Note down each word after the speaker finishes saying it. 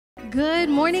Good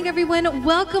morning, everyone.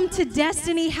 Welcome to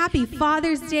Destiny. Happy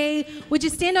Father's Day. Would you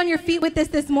stand on your feet with us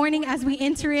this morning as we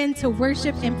enter into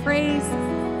worship and praise?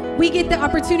 We get the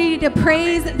opportunity to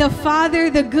praise the Father,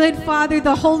 the good Father,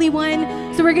 the Holy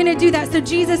One. So we're going to do that. So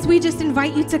Jesus, we just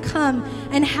invite you to come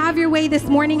and have your way this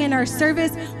morning in our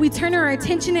service. We turn our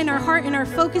attention and our heart and our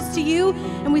focus to you,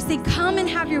 and we say, come and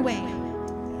have your way.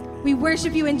 We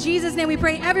worship you in Jesus' name. We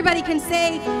pray everybody can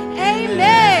say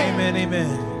amen. Amen,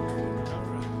 amen.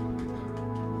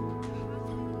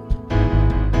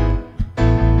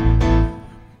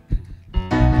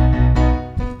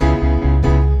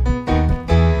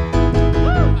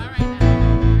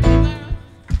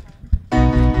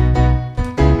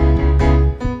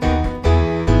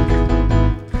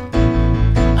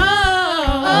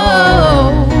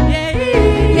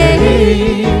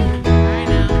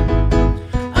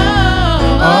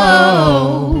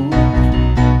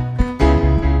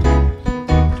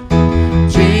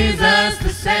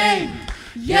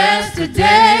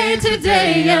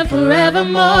 Today and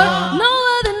forevermore.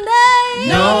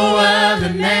 No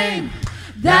other name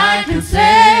that can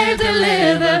save,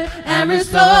 deliver, and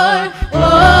restore.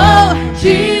 Oh,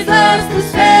 Jesus the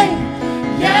same,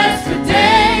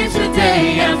 yesterday,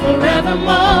 today, and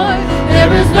forevermore.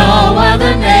 There is no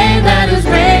other name that is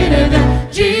greater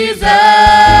than Jesus.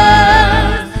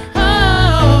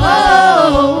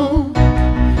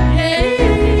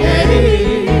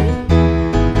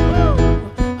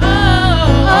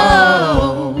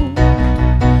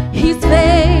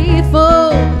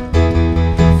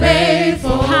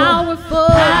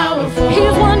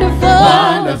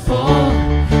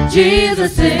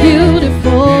 Jesus is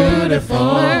beautiful,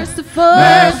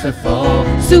 merciful,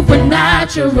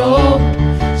 supernatural.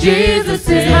 Jesus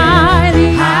is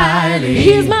highly,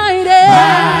 he's mighty,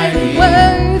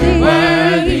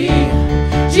 worthy.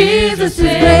 Jesus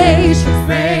is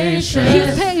gracious,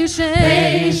 he's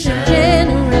patient,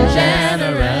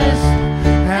 generous.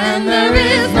 And there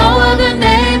is no other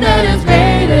name that is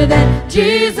greater than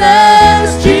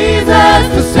Jesus. Jesus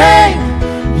the same,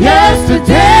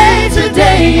 yesterday,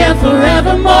 today, and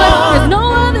forevermore. There's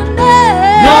no other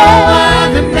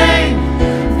name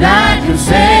that can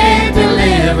save,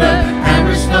 deliver, and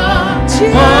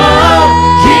restore. Oh,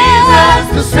 Jesus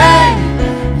the same,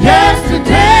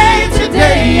 yesterday,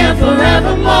 today, and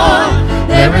forevermore.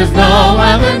 There is no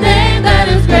other name that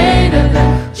is greater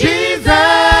than Jesus.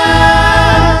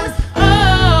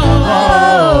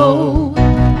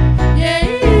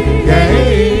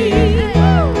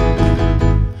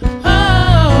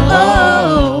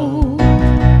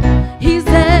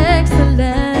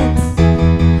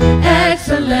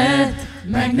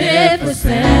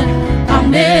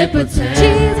 Omnipotent.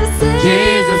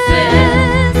 Jesus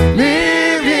is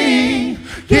living,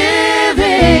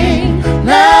 giving,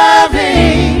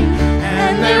 loving,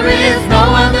 and there is no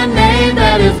other name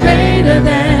that is greater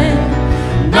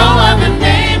than, no other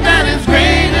name that is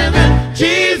greater than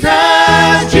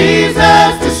Jesus.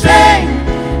 Jesus the same,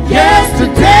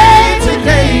 yesterday,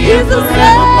 today, and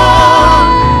forevermore.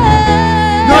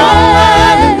 No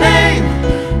other name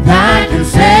that can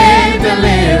save,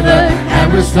 deliver,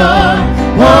 and restore.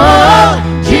 Oh,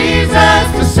 Jesus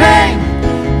the same,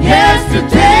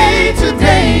 yesterday,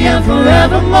 today, and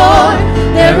forevermore.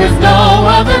 There is no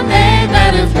other name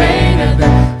that is greater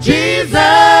than Jesus.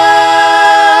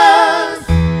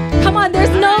 Come on, there's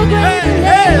no greater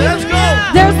name. Let's go.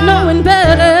 There's no one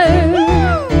better.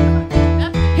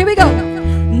 Here we go.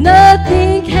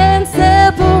 Nothing can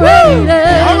separate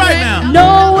us. All right now.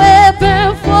 No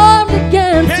weapon formed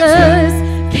against us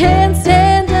can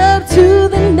stand up to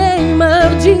the name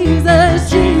of Jesus.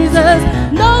 Jesus,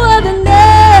 no other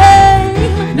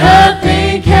name.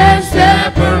 Nothing can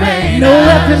separate No us.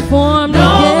 weapon formed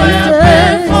against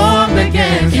us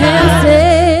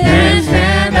can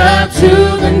stand up to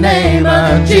the name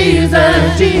of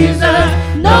Jesus. Jesus,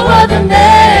 no other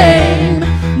name.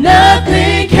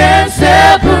 Nothing can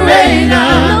separate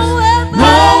us.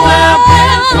 No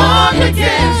weapon formed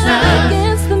against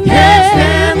us can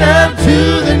stand up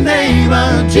to the name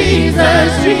of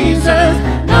Jesus. Jesus,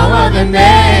 no other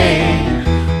name.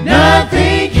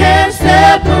 Nothing can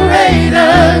separate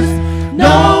us.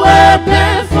 No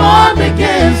weapon formed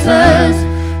against us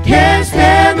can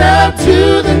stand up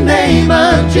to the name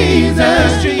of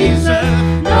Jesus. Jesus,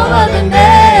 no other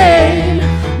name.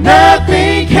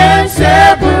 Nothing can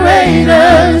separate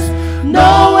us.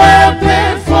 No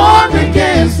weapon formed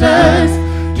against us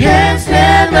can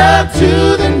stand up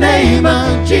to the name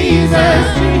of Jesus.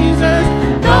 Jesus,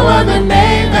 no other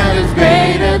name that is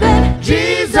greater than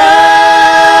Jesus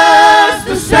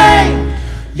the same,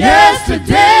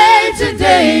 yesterday,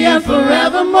 today, and and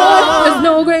forevermore. There's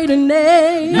no greater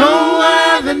name. No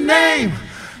other name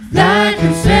that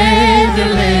can save,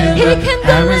 deliver, He can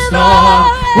and restore.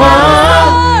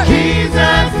 Whoa,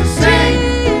 Jesus the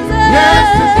same,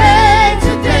 yesterday,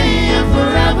 today, and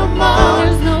forevermore.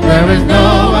 There is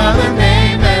no other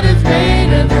name that is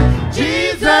greater than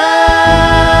Jesus.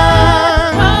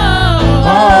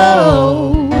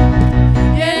 Oh,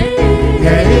 yeah,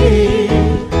 Yeah.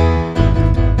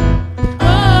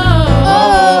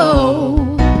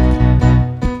 oh,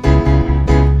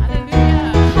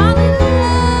 hallelujah.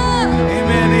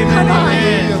 Amen, Come on.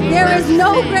 amen. There is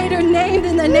no greater name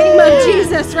than the name of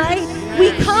Jesus, right?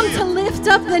 We come to lift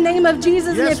up the name of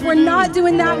Jesus, and if we're not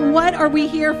doing that, what are we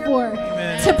here for?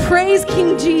 To praise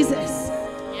King Jesus.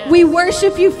 We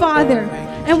worship you, Father,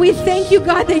 and we thank you,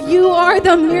 God, that you are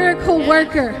the miracle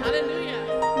worker.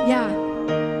 Yeah.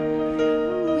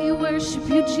 We worship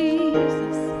you,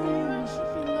 Jesus.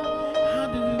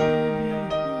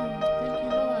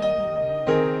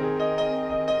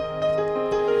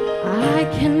 I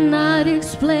cannot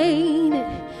explain it.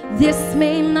 This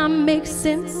may not make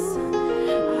sense.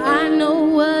 I know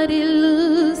what it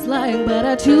looks like, but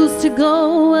I choose to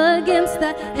go against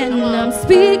that. And I'm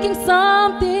speaking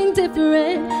something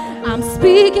different. I'm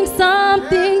speaking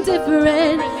something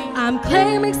different. I'm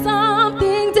claiming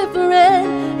something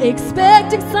different.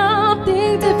 Expecting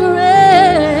something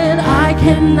different. I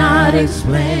cannot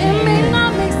explain. It may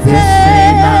not make sense. This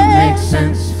may not make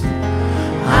sense.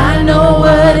 I know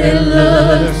what it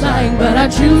looks like, but I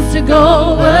choose to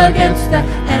go against that.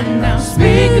 And I'm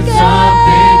speaking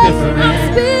something different. I'm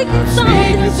speaking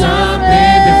something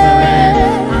different.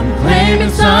 I'm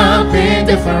claiming something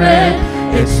different.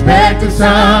 Expecting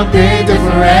something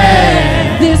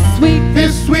different. This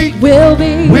week will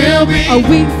be a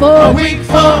week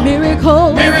for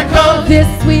miracles. This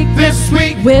week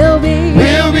will be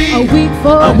a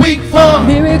week for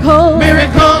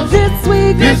miracles. This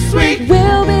week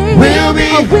will be a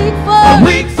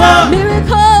week for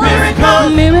miracles.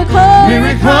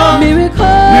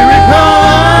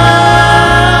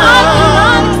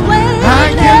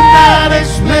 I cannot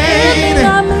explain it.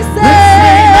 This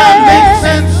may not make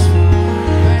sense.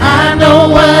 I know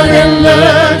what it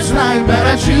looks like, but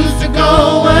I choose to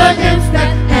go against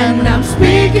that. And I'm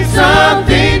speaking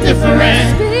something different.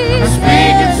 I'm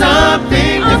speaking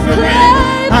something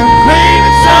different. I'm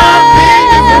claiming something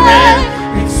different.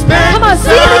 Come on, Expecting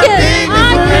sing it again.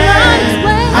 something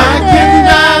different. I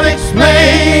cannot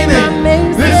explain it.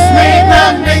 This may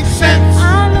not make sense.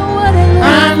 I know what it looks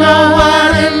I know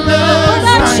what it looks But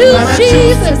I like, choose but I choose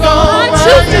Jesus. to go I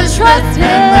choose to against trust it.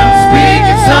 And I'm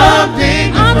speaking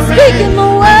something different. I'm speaking the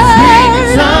word. I'm speaking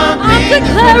something I'm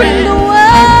declaring different. the I'm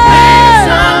word.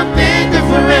 something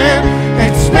different.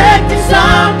 Expecting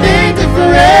something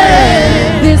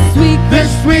different. This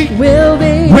week will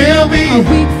be a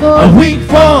week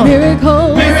for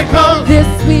miracles. This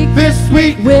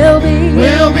week will be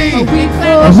a week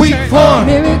for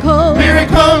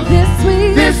miracles. This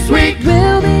week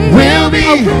will be a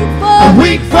week for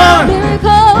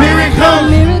miracles.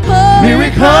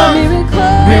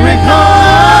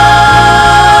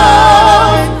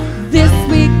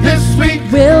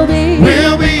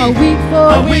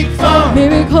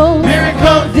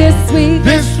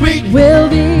 This week will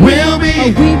be a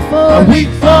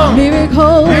week for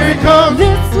miracles.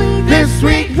 This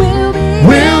week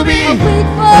will be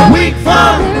a week for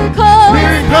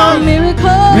miracles. This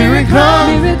week will be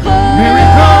a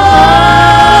week for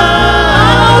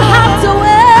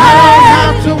I don't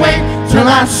have to wait till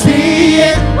I see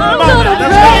it. I'm gonna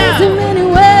praise him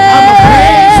anyway. I'ma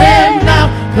praise him now,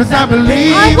 'cause I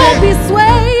believe I won't it. be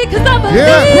swayed, 'cause I believe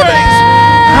Yeah, it.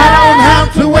 I don't have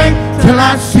to wait till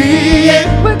I see it.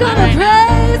 We're gonna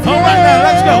praise him. All right, now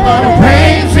let's go. I'ma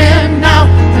praise him now,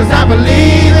 'cause I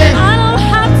believe it. I don't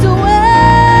have to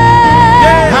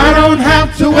wait. I don't have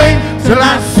to wait till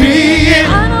I see it.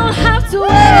 I don't have to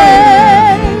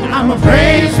wait. I'ma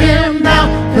praise him now,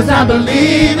 'cause I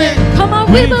believe it. Come on,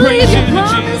 we believe your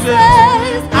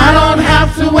promises. I don't have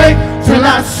to wait till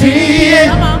I see it.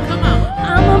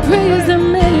 I'ma praise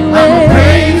him anyway. I'ma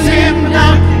praise him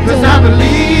now, 'cause I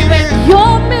believe it.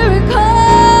 Your miracle.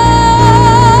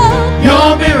 Your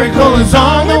miracle is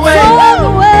on the way. It's on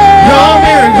the way. Your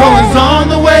miracle is on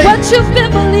the way. What you've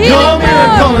been believing Your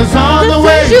miracle for. is on the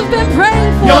way. Things you've been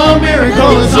praying for. Your miracle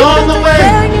The is things on you've the been way.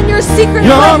 declaring in your secret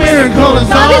Your place. miracle is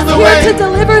God on is the here way. to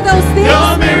deliver those things. Your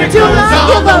miracle Do is not on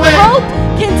give the up way. hope.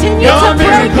 Continue Your to pray.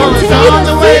 miracle is Continue on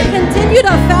to the way. seek. Continue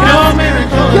to fast. Your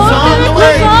miracle is Your on the miracle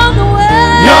way. is on the way.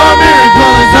 Your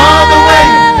miracle is on the way.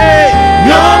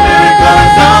 Your miracle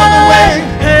is on the way.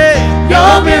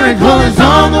 Your miracle is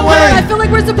on the way. I feel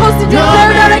like we're supposed to Your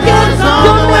declare that miracle again.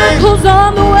 Your miracle's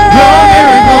on the way. Your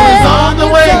miracle is on the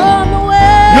way.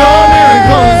 Your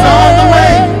miracle is on the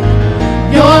way.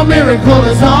 Your miracle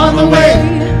is on the way.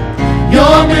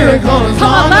 Your miracle is on the way.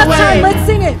 Come on, last time, let's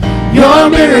sing it. Your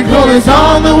miracle is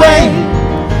on the way.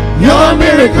 Your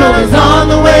miracle is on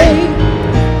the way.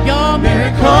 Your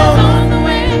miracle is on the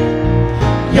way.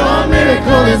 Your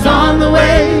miracle is on the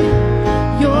way.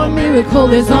 Your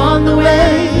miracle is on the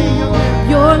way.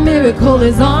 Your miracle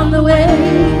is on the way.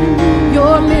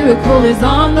 Your miracle is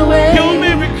on the way. Your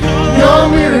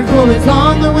miracle is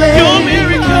on the way. Your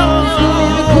miracle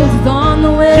is on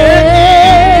the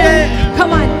way.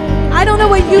 Come on. I don't know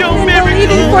what you've been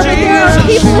believing for, but there are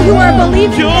people who are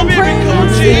believing and praying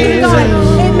and seeking God.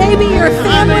 It may be your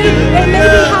family. It may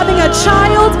be having a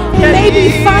child. It may be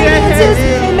finances.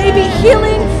 It may be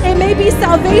healing. It may be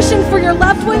salvation for your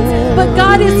loved ones. But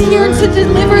God is here to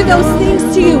deliver those things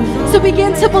to you. So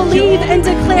begin to believe and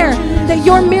declare that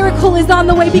your miracle is on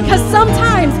the way, because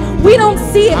sometimes we don't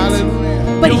see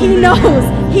it, but He knows.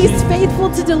 He's faithful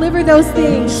to deliver those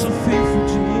things.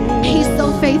 He's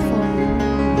so faithful.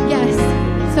 Yes.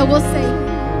 So we'll say,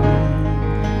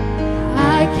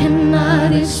 I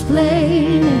cannot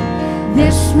explain it.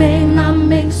 This may not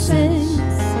make sense.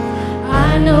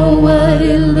 I know what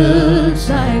it looks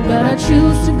like, but I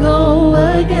choose to go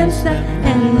against that.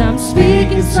 And I'm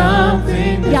speaking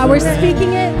something different. Yeah, we're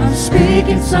speaking it. I'm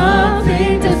speaking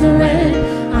something different.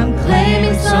 I'm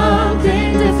claiming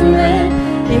something different.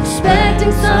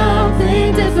 Expecting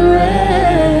something different.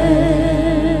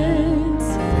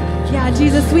 Yeah,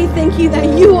 Jesus, we thank you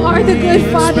that you are the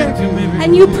good Father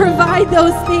and you provide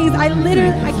those things. I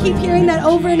keep hearing that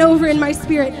over and over in my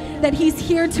spirit, that He's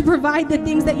here to provide the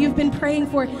things that you've been praying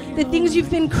for, the things you've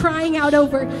been crying out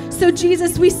over. So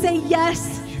Jesus, we say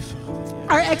yes.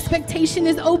 Our expectation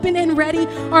is open and ready.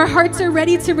 Our hearts are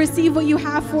ready to receive what you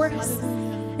have for us.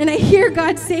 And I hear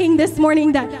God saying this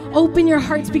morning that open your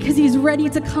hearts, because He's ready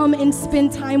to come and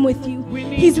spend time with you.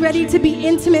 He's ready to be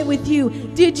intimate with you.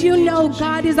 Did you know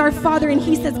God is our Father, and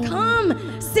He says, come,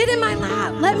 sit in my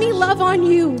lap. Let me love on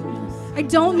you. I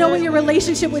don't know what your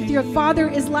relationship with your Father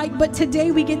is like, but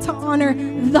today we get to honor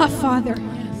the Father.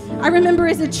 I remember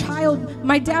as a child,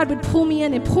 my dad would pull me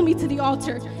in and pull me to the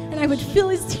altar, and I would feel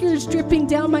his tears dripping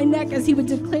down my neck as he would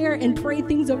declare and pray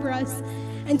things over us.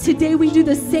 And today we do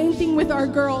the same thing with our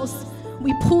girls.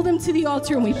 We pull them to the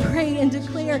altar and we pray and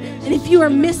declare. And if you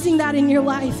are missing that in your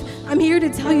life, I'm here to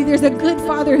tell you there's a good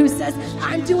Father who says,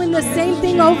 I'm doing the same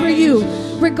thing over you.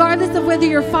 Regardless of whether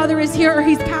your father is here or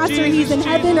he's passed or he's in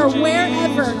heaven or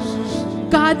wherever,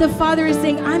 God the Father is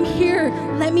saying, I'm here.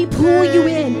 Let me pull you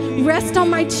in. Rest on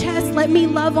my chest. Let me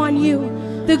love on you.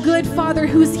 The good Father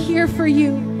who's here for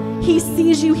you. He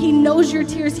sees you. He knows your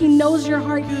tears. He knows your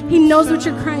heart. He knows what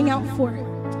you're crying out for.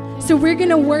 So we're going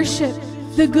to worship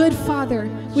the good Father.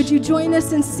 Would you join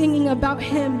us in singing about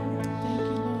Him?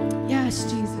 Yes,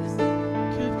 Jesus.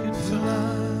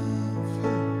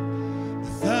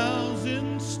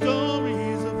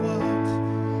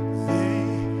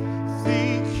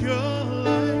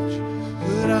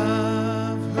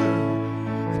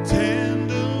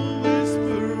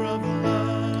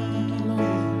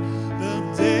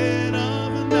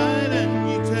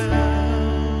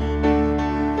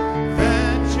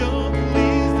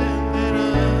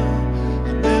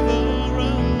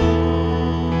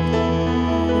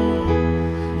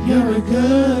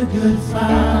 Good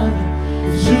Father,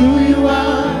 it's who you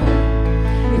are,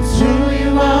 it's who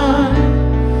you are,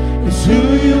 it's who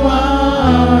you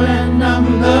are, and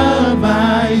I'm loved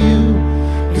by you.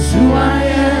 It's who I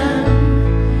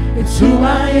am, it's who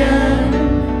I am,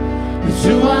 it's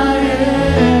who I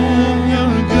am.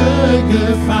 You're a good,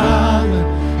 good Father.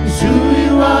 It's who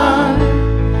you are,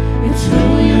 it's who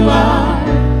you are,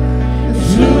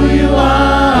 it's who you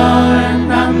are,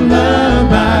 and I'm loved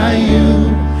by you.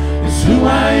 It's who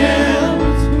I am,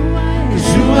 it's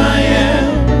who I am,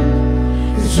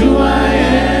 it's who I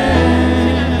am.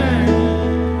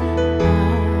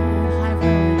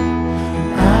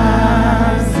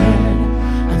 I've heard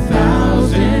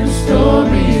 1,000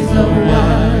 stories of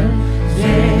what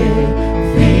they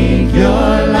think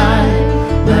you're like,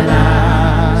 but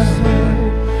I've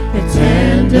heard the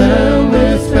tender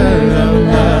whisper of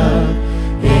love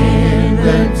in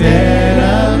the dead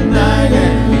of night,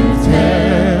 and you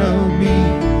tell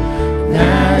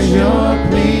that you're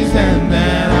pleased and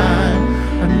that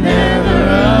I'm never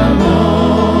alone.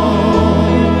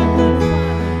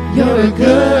 You're a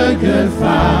good, good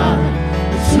Father.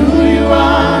 It's who you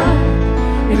are,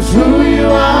 it's who you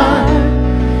are,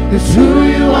 it's who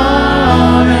you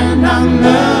are, and I'm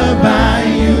loved by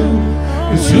you.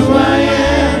 It's who I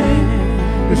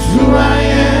am, it's who I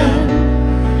am,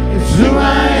 It's who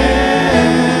I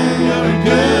am. You're a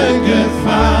good, good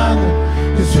Father.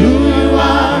 It's who you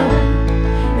are.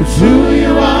 It's who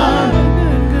you are.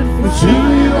 It's who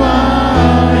you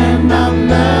are. And I'm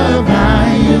loved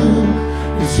by you.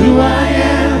 It's who I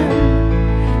am.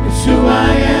 It's who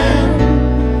I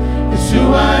am. It's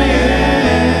who I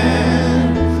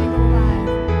am.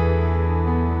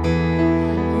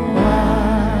 Oh,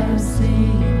 I've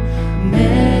seen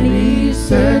many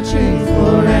searching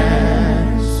for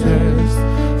answers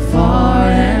far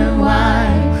and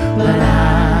wide, but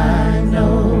I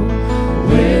know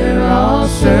we're all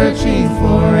searching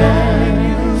for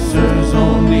answers.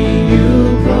 Only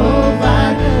you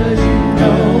provide, 'cause you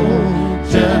know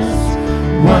just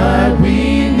what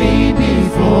we need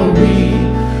before we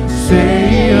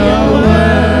say a word.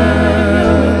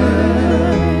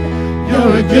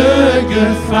 You're a good,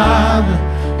 good Father.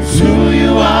 It's who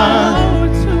you are.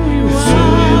 It's who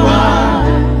you are.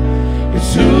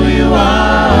 It's who you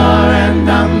are. And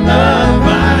I'm loved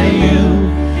by you.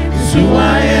 It's who I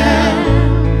am.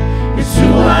 It's who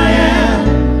I am.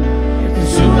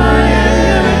 It's who I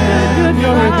am.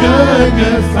 You're a good,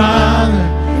 good Father.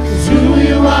 It's who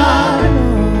you are.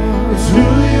 It's who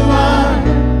you are.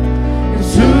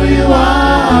 It's who you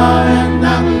are. And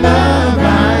I'm loved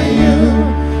by you.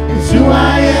 It's who I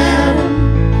am.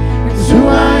 It's who I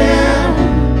am.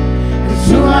 It's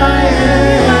who I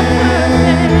am.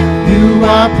 You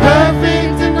are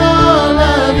perfect in all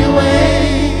of your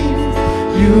ways.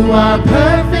 You are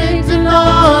perfect in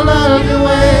all of your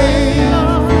ways.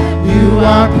 You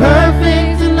are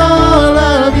perfect in all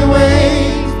of your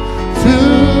ways to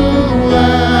us.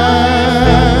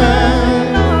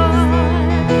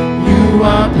 You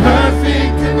are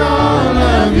perfect in all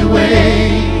of your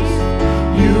ways.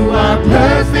 You are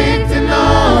perfect in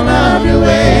all of your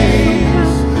ways.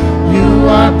 You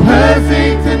are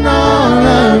perfect in all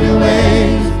of your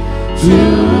ways to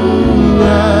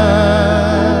us.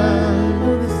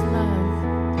 Oh, this love.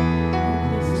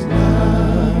 This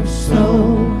love so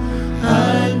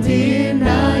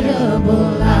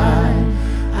undeniable,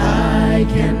 I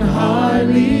can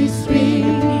hardly speak.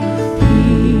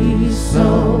 Peace so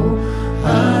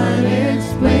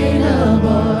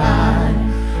unexplainable, I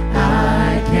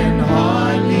can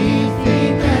hardly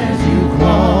think as you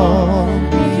call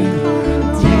me.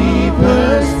 Deeper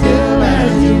still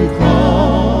as you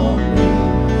call me.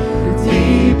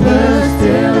 Deeper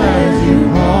still as you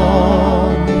call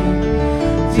me.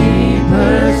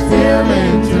 Deeper still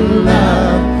into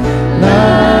love,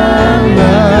 love,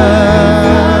 love.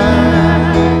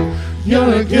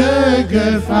 You're a good,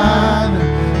 good Father.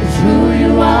 It's who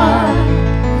you are.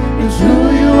 It's who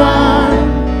you are.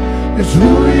 It's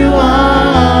who you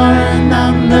are. And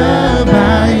I'm loved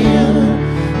by you.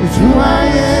 It's who I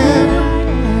am.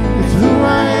 It's who I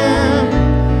am.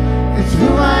 It's who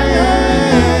I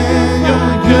am. You're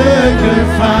a good, good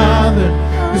Father.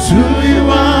 It's who you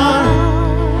are.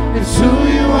 It's who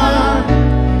you are.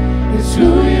 It's who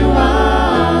you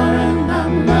are. And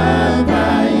I'm loved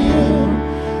by you.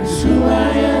 It's who I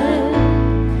am.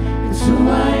 It's who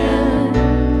I am.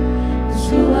 It's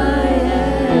who I am.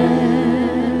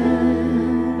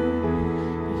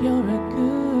 You're a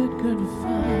good, good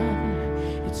Father.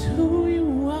 It's who you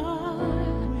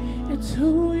are. It's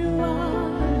who you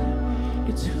are.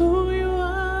 It's who you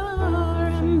are.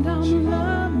 And I'm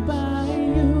loved by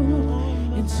you.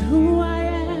 It's who I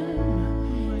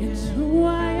am. It's who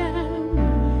I am.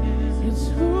 It's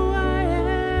who I am.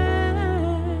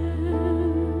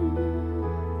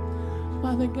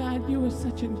 Father God, you are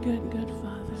such a good, good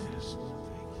Father.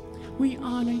 We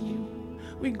honor you.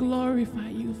 We glorify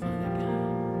you, Father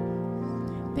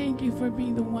God. Thank you for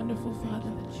being the wonderful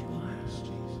Father that you are.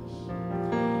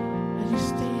 As you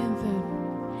stay in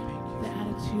the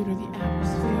attitude or the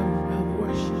atmosphere of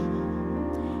worship,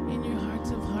 in your hearts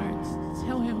of hearts,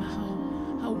 tell him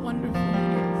how wonderful he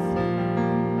is.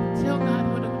 Tell God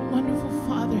what a wonderful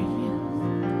Father he is.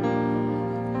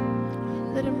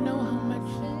 Let him know how much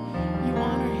you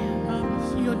honor him,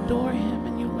 you adore him,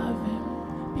 and you love him,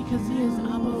 because he is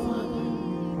Abba Father.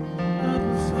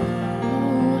 Abba Father.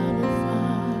 Oh, Abba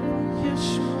Father. Yes,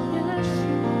 you are. Yes,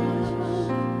 you are.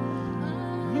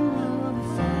 You are Abba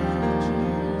Father,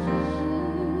 Jesus.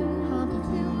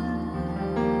 Hallelujah.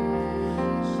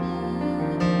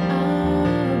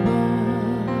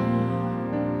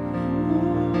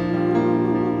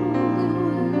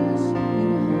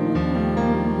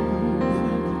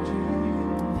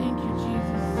 Thank you,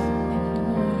 Jesus. Thank you,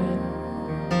 Lord.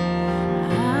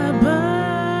 Abba.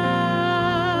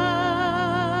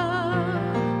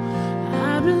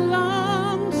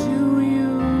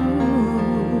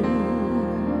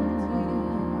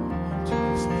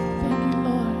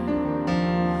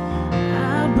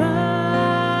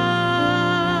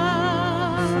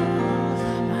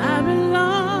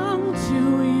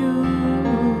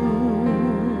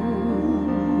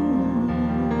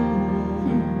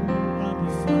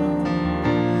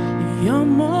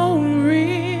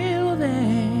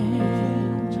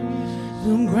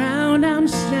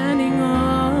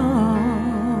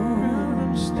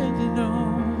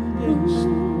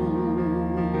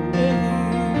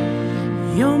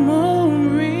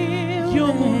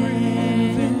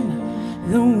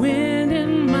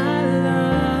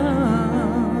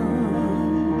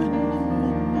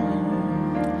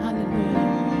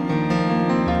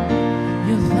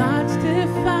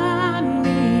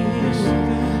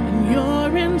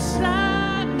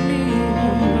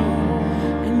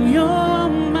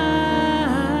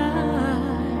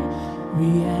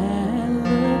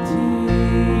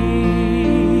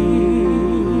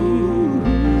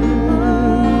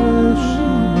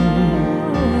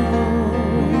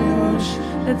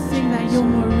 Sing that. You're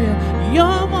more real.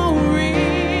 You're more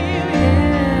real,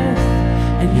 yes.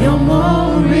 And you're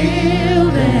more real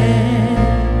than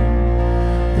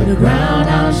the ground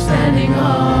I'm standing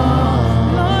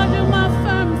on. Lord, you're my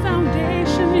firm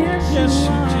foundation. Yes, yes,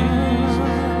 you are.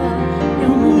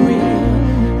 You're more real.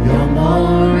 You're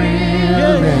more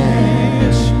real than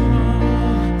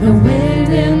the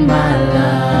wind in my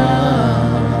love.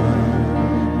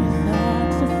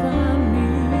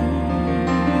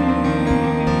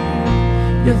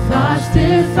 Your thoughts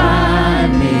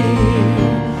define me,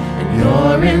 and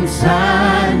you're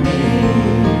inside me,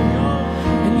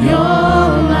 and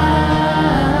you're my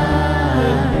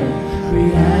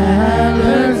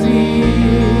reality.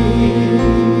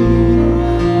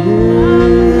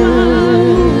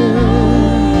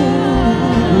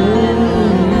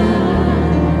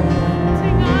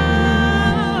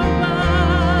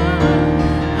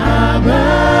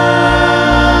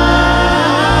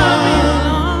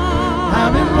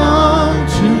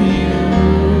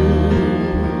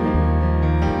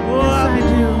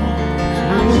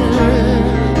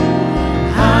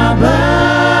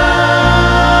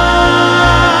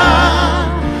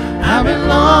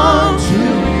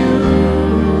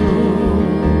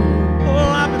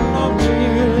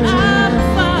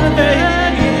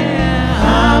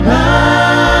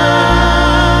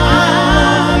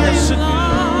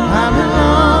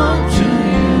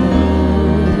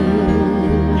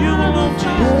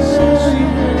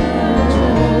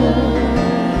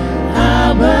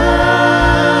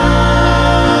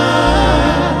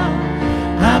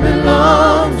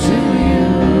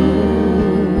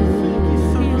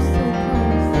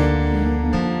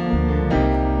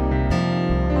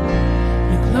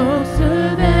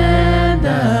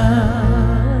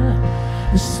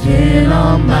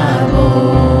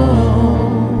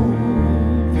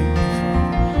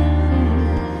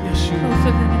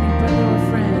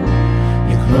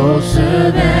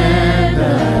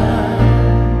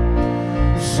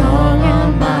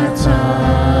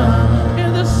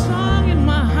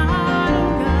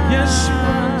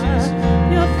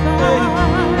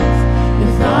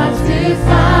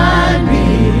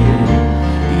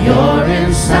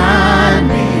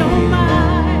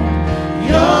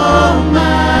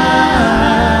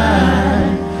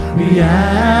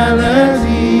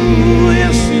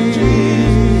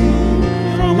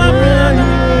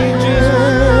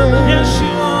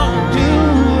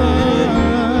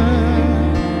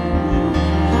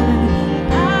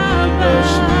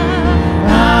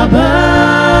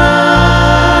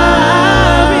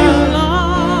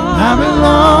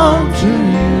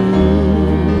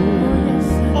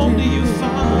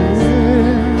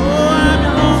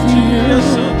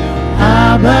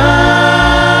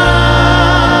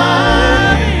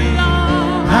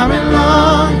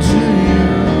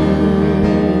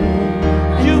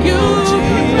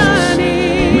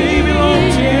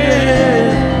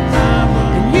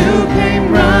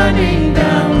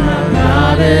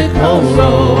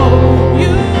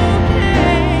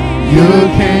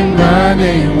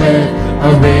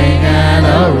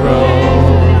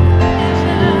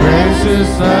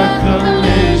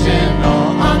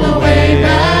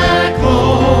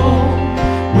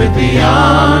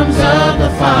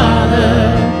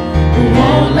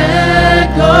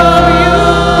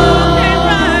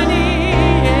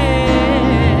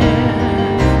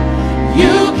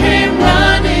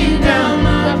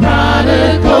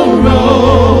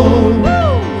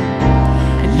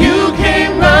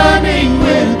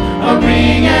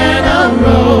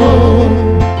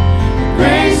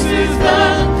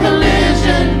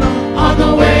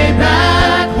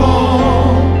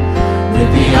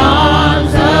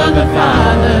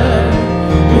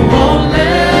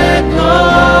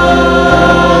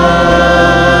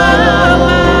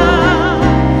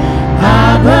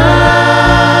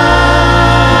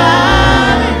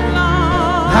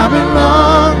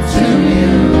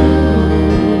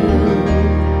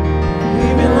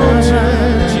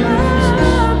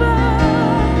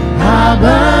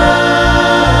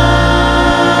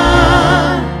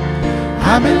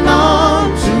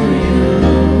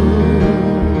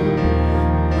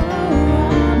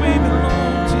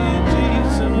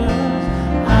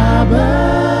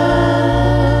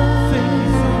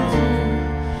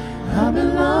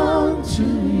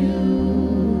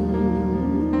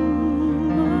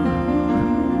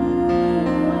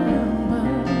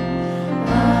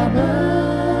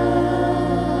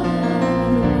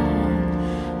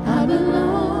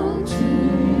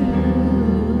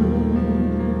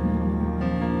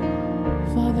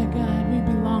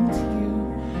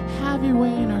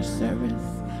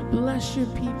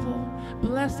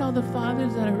 Bless all the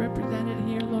fathers that are represented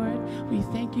here, Lord. We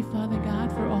thank you, Father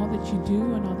God, for all that you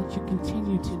do and all that you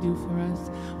continue to do for us.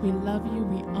 We love you,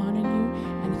 we honor you,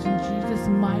 and it's in Jesus'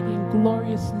 mighty and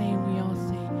glorious name we all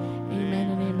say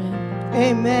amen and amen.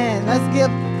 Amen. Let's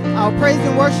give our praise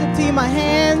and worship team a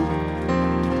hand.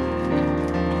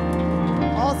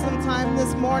 Awesome time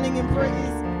this morning in praise.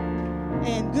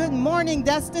 And good morning,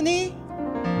 Destiny.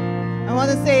 I want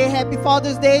to say happy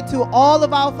Father's Day to all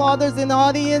of our fathers in the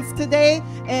audience today,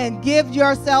 and give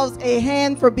yourselves a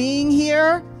hand for being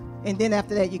here. And then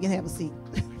after that, you can have a seat.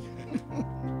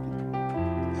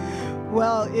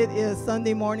 Well, it is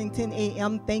Sunday morning, 10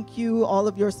 a.m. Thank you, all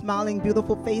of your smiling,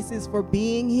 beautiful faces, for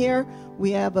being here.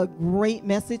 We have a great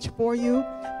message for you.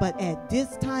 But at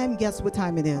this time, guess what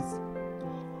time it is?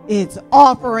 It's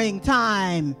offering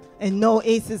time. And no,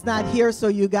 Ace is not here, so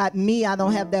you got me. I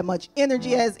don't have that much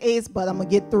energy as Ace, but I'm going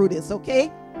to get through this,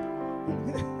 okay?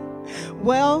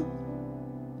 Well,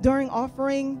 during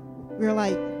offering, we're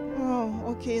like, oh,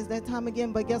 okay, is that time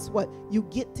again? But guess what? You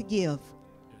get to give.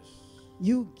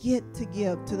 You get to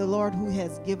give to the Lord who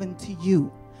has given to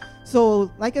you.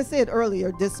 So, like I said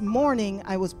earlier, this morning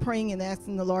I was praying and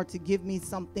asking the Lord to give me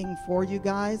something for you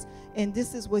guys. And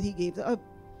this is what he gave.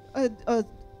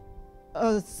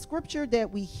 A scripture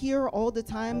that we hear all the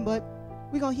time, but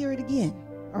we're going to hear it again.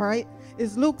 All right?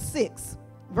 It's Luke 6,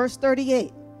 verse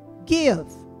 38. Give,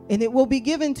 and it will be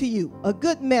given to you. A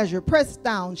good measure, pressed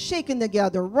down, shaken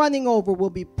together, running over, will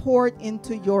be poured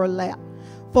into your lap.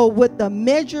 For with the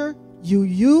measure you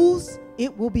use,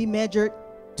 it will be measured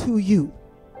to you.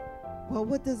 Well,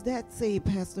 what does that say,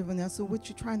 Pastor Vanessa? What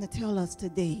you trying to tell us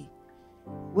today?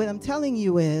 What I'm telling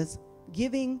you is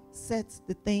giving sets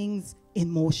the things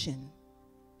in motion.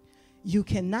 You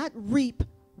cannot reap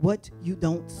what you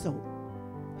don't sow.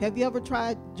 Have you ever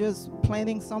tried just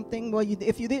planting something? Well,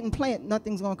 if you didn't plant,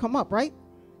 nothing's going to come up, right?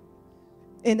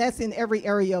 And that's in every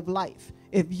area of life.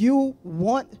 If you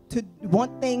want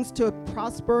things to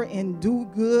prosper and do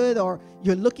good, or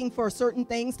you're looking for certain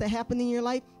things to happen in your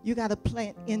life, you got to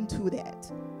plant into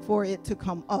that for it to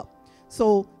come up.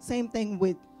 So same thing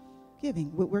with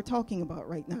giving, what we're talking about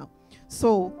right now.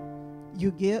 So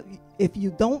you give. If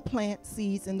you don't plant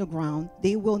seeds in the ground,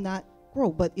 they will not grow.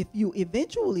 But if you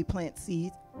eventually plant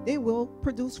seeds, they will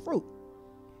produce fruit.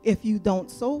 If you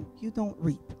don't sow, you don't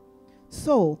reap.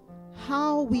 So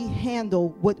how we handle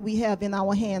what we have in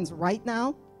our hands right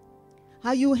now,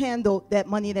 how you handle that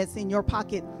money that's in your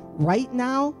pocket right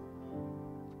now,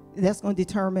 that's going to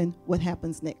determine what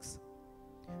happens next.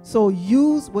 So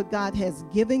use what God has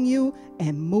given you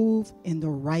and move in the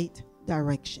right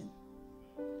direction.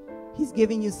 He's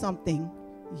giving you something.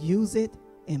 Use it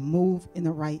and move in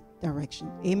the right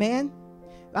direction. Amen.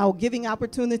 Our giving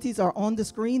opportunities are on the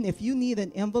screen. If you need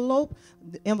an envelope,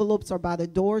 the envelopes are by the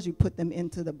doors. You put them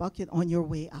into the bucket on your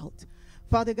way out.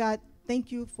 Father God,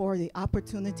 thank you for the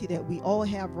opportunity that we all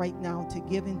have right now to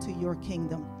give into your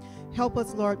kingdom. Help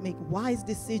us, Lord, make wise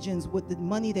decisions with the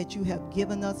money that you have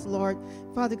given us, Lord.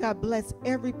 Father God, bless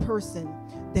every person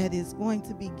that is going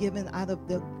to be given out of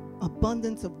the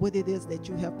abundance of what it is that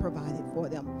you have provided for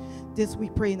them. This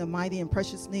we pray in the mighty and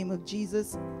precious name of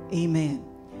Jesus. Amen.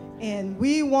 And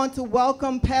we want to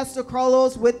welcome Pastor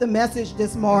Carlos with the message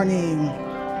this morning.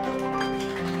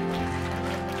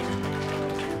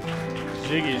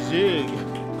 Ziggy zig.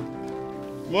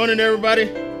 Morning, everybody.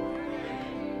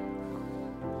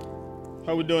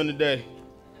 How we doing today?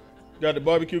 Got the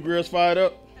barbecue grills fired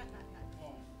up?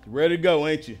 Ready to go,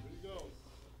 ain't you?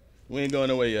 We ain't going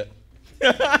nowhere yet.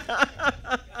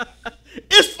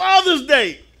 It's Father's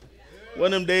Day. One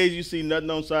of them days you see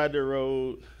nothing on side the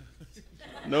road.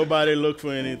 Nobody look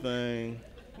for anything.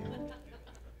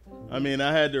 I mean,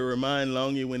 I had to remind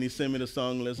Longy when he sent me the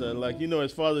song list. I was like,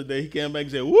 it's Father's Day. He came back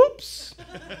and said, whoops.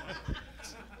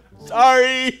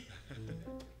 Sorry.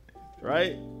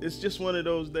 Right? It's just one of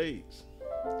those days.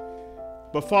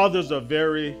 But fathers are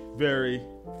very, very,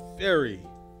 very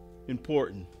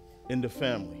important in the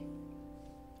family.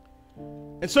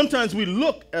 And sometimes we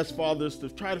look as fathers to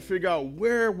try to figure out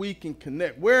where we can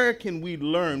connect, where can we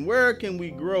learn, where can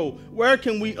we grow, where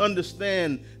can we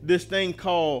understand this thing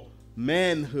called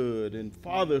manhood and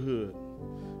fatherhood.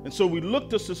 And so we look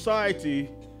to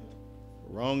society,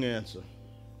 wrong answer.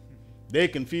 They're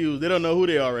confused. They don't know who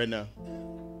they are right now.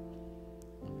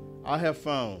 I have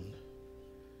found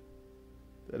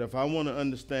that if I want to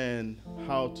understand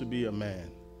how to be a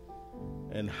man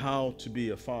and how to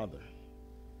be a father,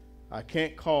 I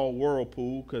can't call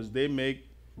Whirlpool because they make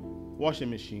washing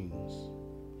machines.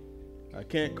 I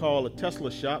can't call a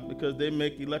Tesla shop because they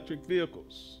make electric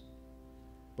vehicles.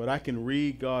 But I can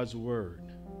read God's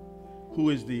word, who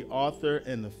is the author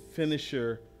and the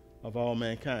finisher of all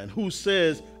mankind, who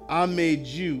says, I made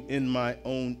you in my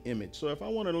own image. So if I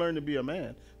want to learn to be a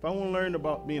man, if I want to learn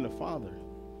about being a father,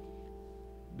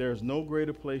 there's no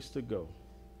greater place to go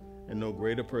and no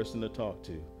greater person to talk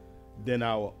to than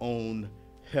our own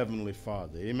Heavenly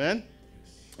Father. Amen?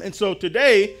 And so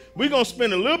today, we're going to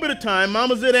spend a little bit of time.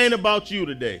 Mamas, it ain't about you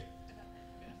today.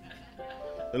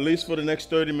 At least for the next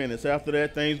 30 minutes. After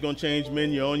that, things going to change,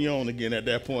 men. You're on your own again at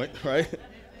that point, right?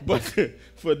 But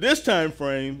for this time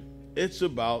frame, it's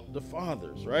about the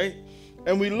fathers, right?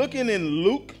 And we're looking in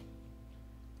Luke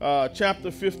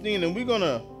chapter 15, and we're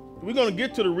gonna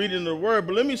get to the reading of the word,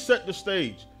 but let me set the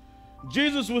stage.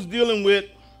 Jesus was dealing with,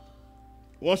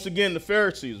 once again, the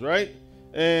Pharisees, right?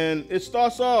 And it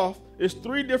starts off, it's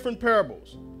 3 different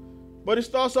parables. But it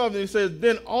starts off and it says,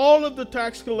 then all of the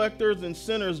tax collectors and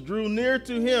sinners drew near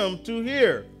to him to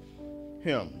hear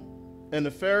him. And the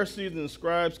Pharisees and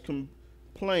scribes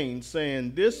complained,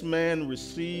 saying, this man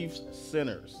receives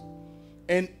sinners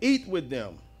and eat with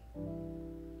them.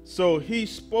 So he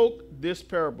spoke this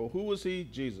parable. Who was he?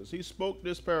 Jesus. He spoke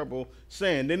this parable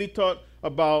saying, then he taught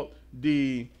about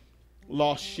the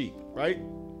lost sheep, right?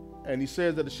 And he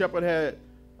says that the shepherd had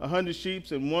 100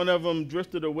 sheep and one of them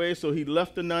drifted away, so he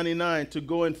left the 99 to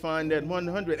go and find that one.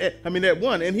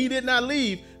 And he did not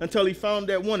leave until he found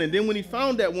that one. And then when he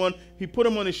found that one, he put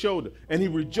him on his shoulder and he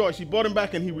rejoiced. He brought him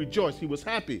back and he rejoiced. He was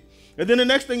happy. And then the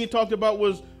next thing he talked about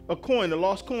was a coin, a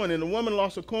lost coin. And the woman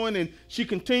lost a coin, and she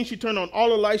continued. She turned on all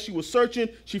the lights. She was searching.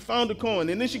 She found the coin.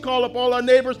 And then she called up all her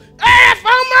neighbors. Hey, I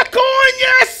found my coin,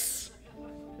 yes!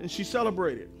 And she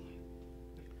celebrated.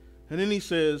 And then he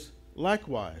says,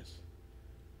 likewise,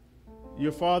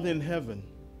 your Father in heaven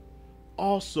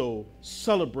also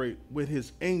celebrate with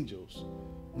his angels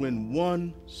when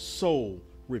one soul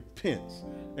repents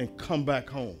and come back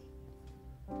home.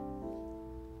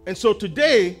 And so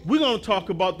today we're going to talk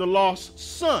about the lost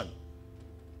son.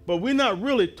 But we're not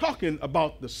really talking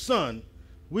about the son.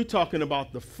 We're talking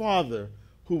about the father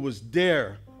who was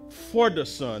there for the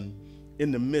son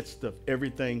in the midst of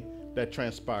everything that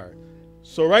transpired.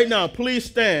 So right now, please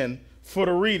stand for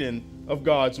the reading of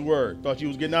God's word. Thought you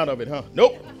was getting out of it, huh?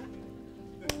 Nope.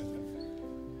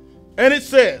 And it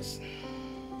says,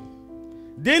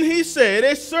 then he said,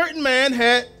 a certain man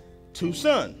had 2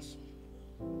 sons.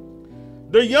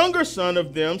 The younger son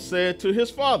of them said to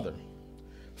his father,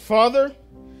 Father,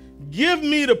 give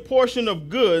me the portion of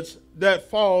goods that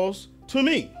falls to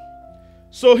me.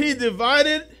 So he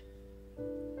divided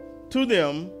to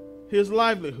them his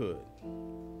livelihood.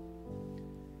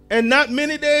 And not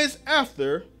many days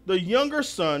after, the younger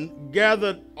son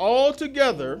gathered all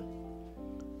together,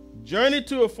 journeyed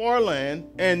to a far land,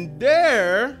 and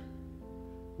there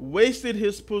wasted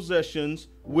his possessions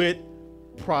with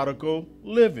prodigal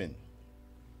living.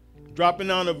 Dropping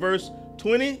down to verse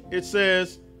 20, it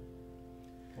says,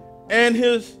 and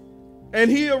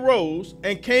he arose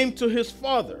and came to his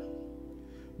father.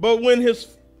 But when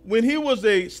he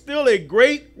was still a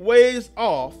great ways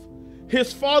off,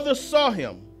 his father saw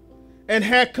him and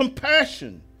had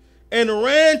compassion and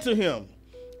ran to him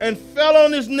and fell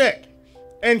on his neck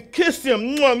and kissed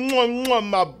him. Mwah, mwah, mwah,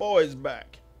 my boy's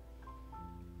back.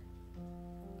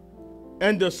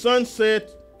 And the son said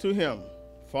to him,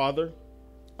 Father,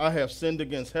 I have sinned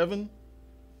against heaven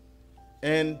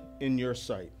and in your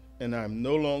sight, and I am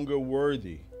no longer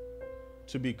worthy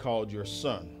to be called your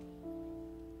son.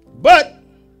 But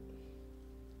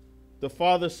the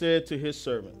father said to his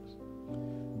servants,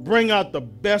 bring out the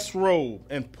best robe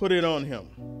and put it on him,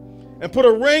 and put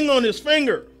a ring on his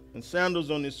finger and sandals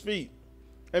on his feet,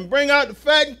 and bring out the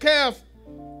fattened calf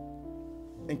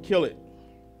and kill it.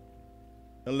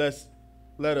 And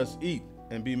let us eat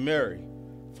and be merry.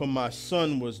 For my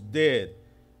son was dead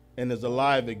and is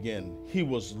alive again. He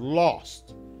was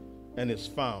lost and is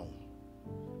found.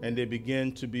 And they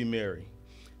began to be merry.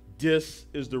 This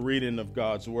is the reading of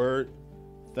God's word.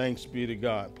 Thanks be to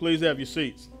God. Please have your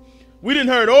seats. We didn't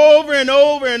heard over and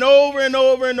over and over and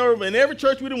over and over in every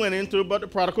church we done went into about the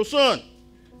prodigal son.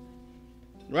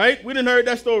 Right? We didn't heard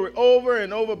that story over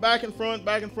and over, back and front,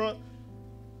 back and front.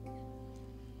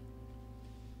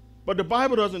 But the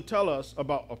Bible doesn't tell us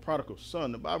about a prodigal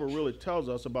son. The Bible really tells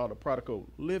us about a prodigal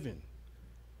living,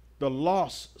 the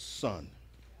lost son.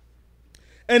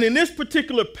 And in this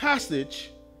particular passage,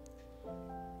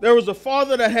 there was a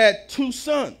father that had 2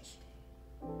 sons.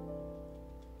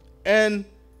 And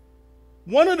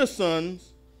one of the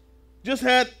sons just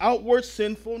had outward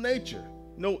sinful nature.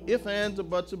 No ifs, ands, or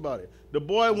buts about it. The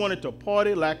boy wanted to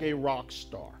party like a rock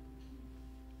star.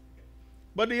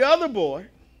 But the other boy,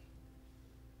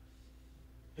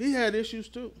 he had issues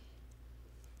too.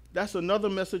 That's another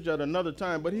message at another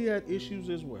time, but he had issues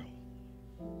as well.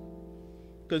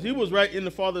 because he was right in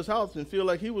the Father's house and feel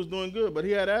like he was doing good, but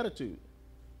he had attitude.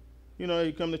 You know,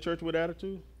 you come to church with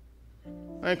attitude.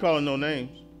 I ain't calling no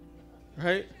names,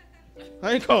 right?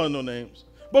 I ain't calling no names.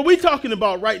 But we talking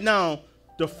about right now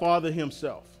the Father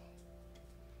himself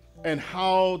and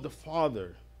how the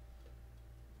Father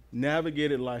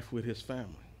navigated life with his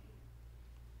family.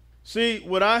 See,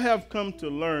 what I have come to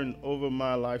learn over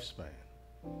my lifespan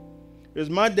is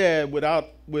my dad,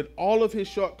 with all of his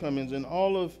shortcomings and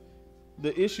all of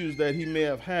the issues that he may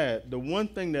have had, the one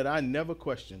thing that I never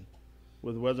questioned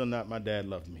was whether or not my dad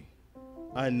loved me.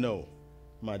 I know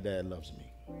my dad loves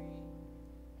me.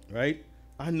 Right?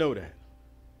 I know that.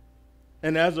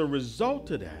 And as a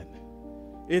result of that,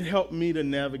 it helped me to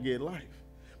navigate life.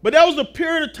 But that was a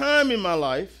period of time in my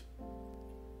life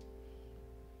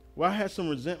where I had some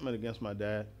resentment against my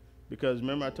dad. Because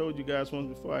remember, I told you guys once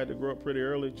before, I had to grow up pretty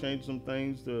early, change some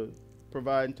things to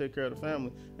provide and take care of the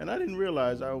family. And I didn't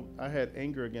realize I had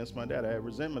anger against my dad. I had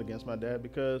resentment against my dad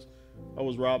because I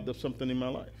was robbed of something in my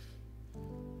life.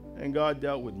 And God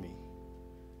dealt with me.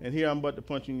 And here I'm about to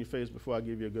punch you in your face before I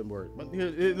give you a good word. But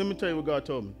here, let me tell you what God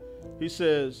told me. He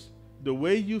says, the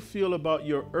way you feel about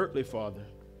your earthly father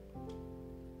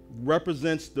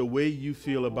represents the way you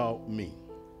feel about me.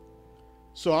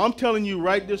 So I'm telling you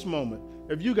right this moment,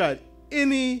 if you got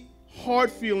any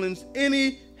hard feelings,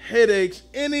 any headaches,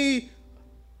 any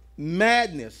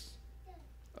madness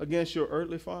against your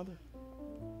earthly father,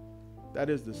 that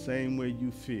is the same way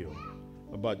you feel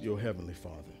about your heavenly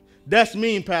Father. That's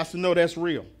mean, Pastor. No, that's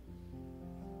real.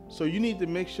 So you need to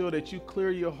make sure that you clear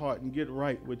your heart and get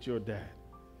right with your dad.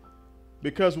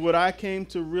 Because what I came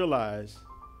to realize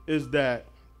is that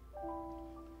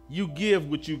you give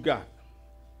what you got.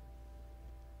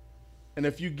 And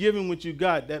if you giving what you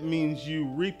got, that means you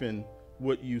reaping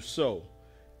what you sow.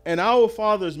 And our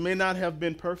fathers may not have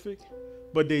been perfect,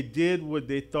 but they did what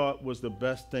they thought was the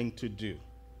best thing to do.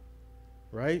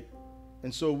 Right?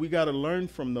 And so we got to learn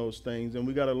from those things, and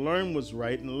we got to learn what's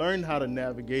right and learn how to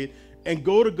navigate and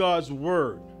go to God's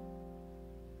word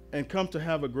and come to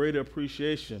have a greater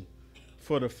appreciation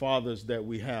for the fathers that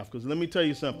we have. Because let me tell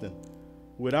you something,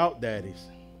 without daddies,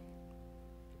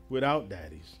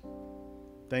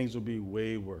 things will be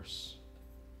way worse.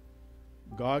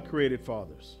 God created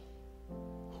fathers.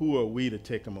 Who are we to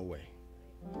take them away?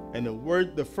 And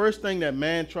the first thing that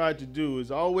man tried to do is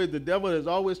the devil has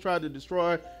always tried to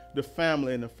destroy the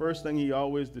family, and the first thing he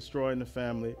always destroys in the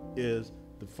family is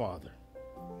the father.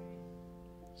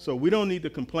 So we don't need to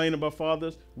complain about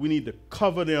fathers. We need to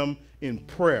cover them in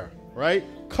prayer, right?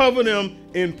 Cover them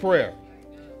in prayer.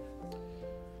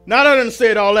 Now that I done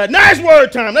said all that, nice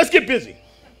word time. Let's get busy.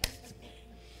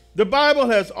 The Bible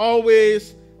has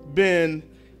always been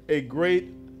the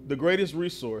greatest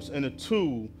resource and a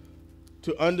tool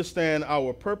to understand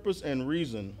our purpose and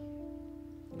reason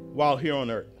while here on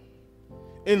earth.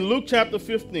 In Luke chapter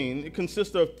 15, it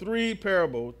consists of three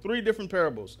different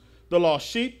parables: the lost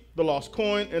sheep, the lost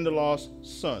coin, and the lost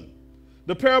son.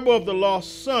 The parable of the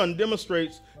lost son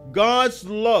demonstrates God's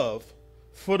love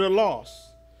for the lost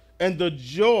and the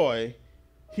joy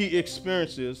he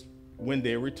experiences when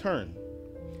they return.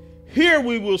 Here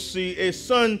we will see a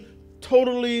son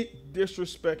totally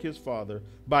disrespect his father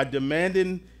by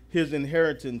demanding his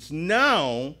inheritance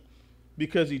now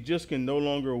because he just can no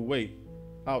longer wait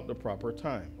out the proper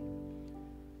time.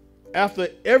 After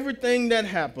everything that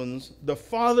happens, the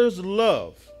father's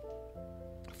love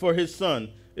for his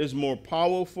son is more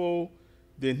powerful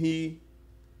than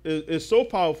is so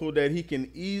powerful that he can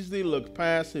easily look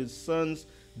past his son's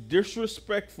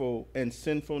disrespectful and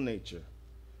sinful nature.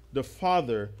 The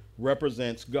father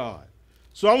represents God.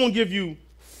 So I want to give you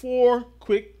 4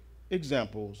 quick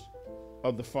examples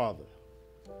of the father.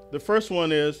 The first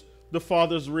one is the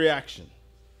father's reaction.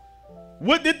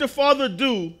 What did the father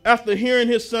do after hearing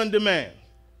his son demand?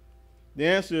 The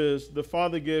answer is the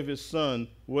father gave his son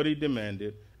what he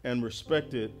demanded and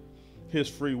respected his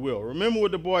free will. Remember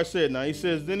what the boy said now.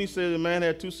 Then he said the man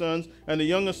had 2 sons, and the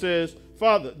younger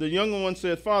one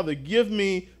said, Father, give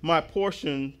me my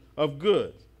portion of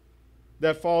goods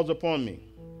that falls upon me.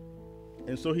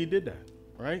 And so he did that,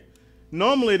 right?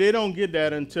 Normally they don't get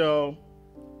that until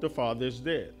the father is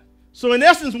dead. So in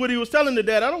essence, what he was telling the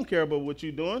dad, I don't care about what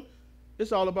you're doing.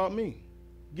 It's all about me.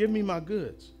 Give me my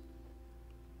goods.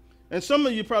 And some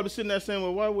of you probably sitting there saying,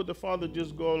 well, why would the father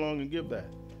just go along and give that?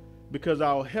 Because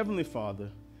our heavenly Father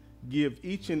give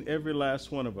each and every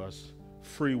last one of us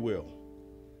free will.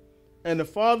 And the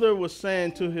father was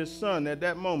saying to his son at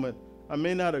that moment, I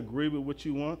may not agree with what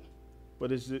you want,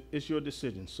 but it's your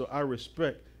decision. So I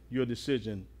respect your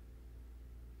decision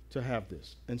to have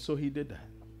this. And so he did that.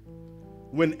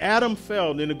 When Adam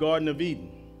fell in the Garden of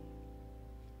Eden,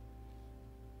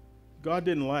 God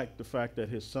didn't like the fact that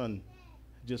his son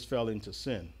just fell into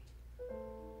sin.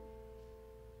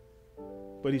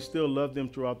 But he still loved them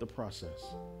throughout the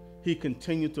process. He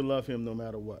continued to love him no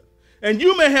matter what. And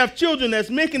you may have children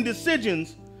that's making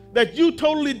decisions that you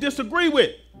totally disagree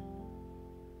with.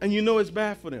 And you know it's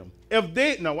bad for them. If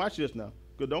they, now watch this now.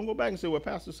 Don't go back and say, well,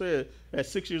 Pastor said at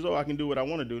 6 years old I can do what I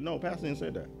want to do. No, Pastor didn't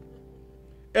say that.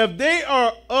 If they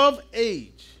are of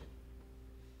age,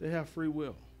 they have free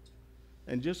will.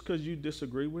 And just because you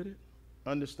disagree with it,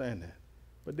 understand that.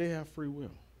 But they have free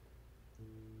will.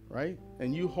 Right?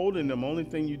 And you holding them, only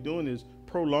thing you're doing is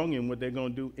prolonging what they're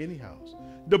going to do anyhow.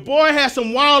 The boy had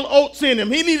some wild oats in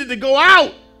him. He needed to go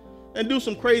out and do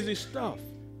some crazy stuff.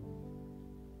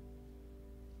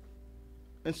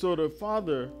 And so the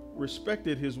father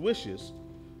respected his wishes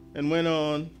and went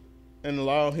on and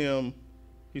allowed him.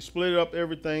 He split up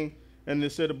everything, and they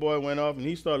said the boy went off and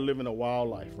he started living a wild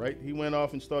life, right? He went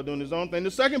off and started doing his own thing.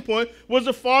 The second point was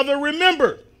the father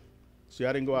remembered. See,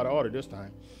 I didn't go out of order this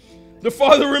time. The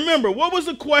father remembered. What was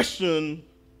the question?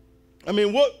 I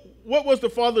mean, what was the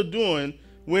father doing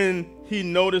when he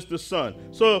noticed the son?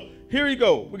 So here you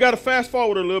go. We got to fast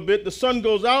forward a little bit. The son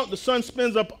goes out. The son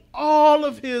spends up all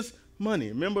of his money.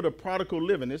 Remember the prodigal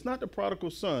living. It's not the prodigal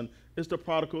son. It's the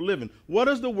prodigal living. What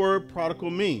does the word prodigal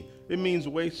mean? It means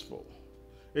wasteful,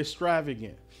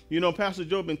 extravagant. You know, Pastor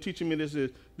Joe been teaching me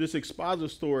this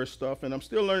expository stuff, and I'm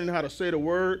still learning how to say the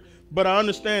word, but I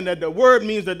understand that the word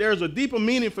means that there's a deeper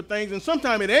meaning for things, and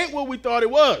sometimes it ain't what we thought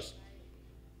it was.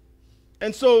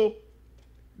 And so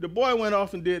the boy went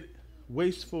off and did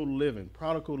wasteful living,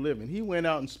 prodigal living. He went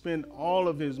out and spent all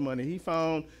of his money. He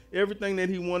found everything that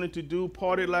he wanted to do,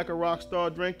 partied like a rock star,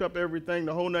 drank up everything,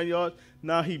 the whole 9 yards.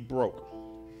 Now he broke.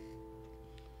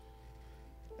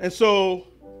 And so,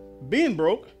 being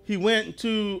broke, he went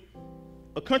to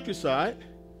a countryside,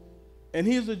 and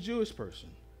he's a Jewish person.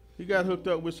 He got hooked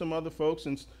up with some other folks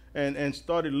and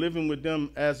started living with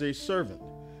them as a servant,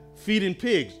 feeding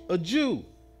pigs. A Jew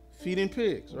feeding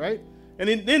pigs, right?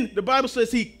 And then the Bible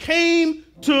says he came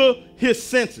to his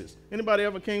senses. Anybody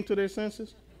ever came to their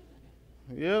senses?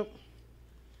 Yep.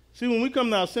 See, when we come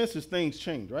to our senses, things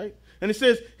change, right? And it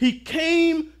says he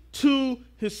came to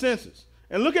his senses.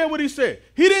 And look at what he said.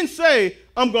 He didn't say,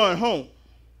 I'm going home.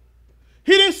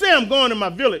 He didn't say, I'm going to my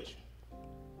village.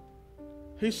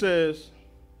 He says,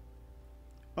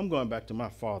 I'm going back to my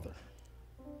father.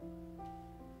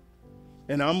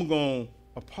 And I'm going to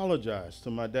apologize to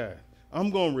my dad.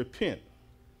 I'm going to repent.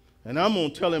 And I'm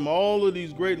going to tell him all of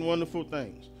these great and wonderful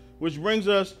things. Which brings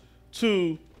us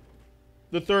to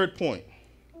the third point.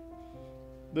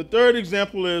 The third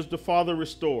example is the father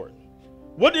restored.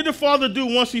 What did the father do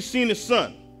once he seen his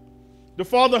son? The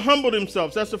father humbled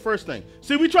himself. That's the first thing.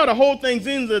 See, we try to hold things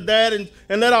in the dad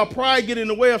and let our pride get in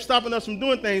the way of stopping us from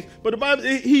doing things. But the Bible,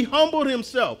 he humbled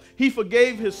himself. He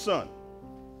forgave his son.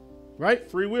 Right?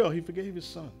 Free will. He forgave his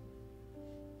son.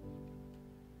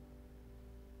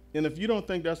 And if you don't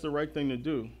think that's the right thing to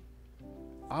do,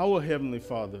 our Heavenly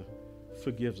Father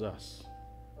forgives us.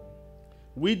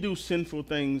 We do sinful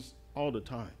things all the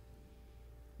time.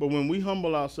 But when we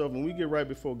humble ourselves and we get right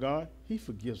before God, he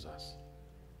forgives us.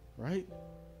 Right?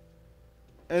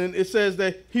 And it says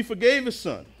that he forgave his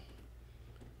son.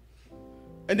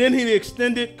 And then he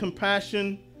extended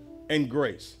compassion and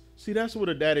grace. See, that's what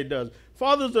a daddy does.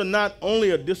 Fathers are not only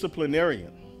a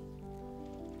disciplinarian.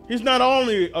 He's not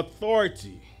only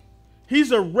authority.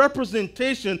 He's a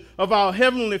representation of our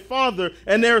Heavenly Father.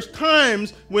 And there's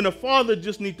times when a father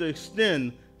just needs to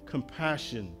extend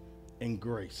compassion and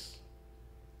grace.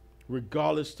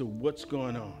 Regardless to what's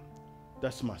going on.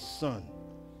 That's my son.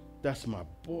 That's my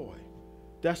boy.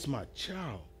 That's my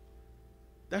child.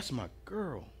 That's my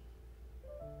girl.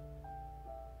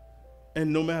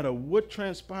 And no matter what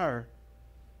transpires,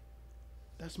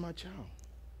 that's my child.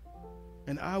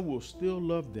 And I will still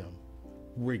love them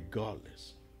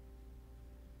regardless.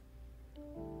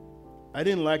 I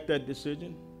didn't like that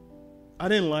decision. I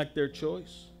didn't like their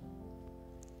choice.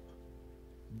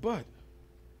 But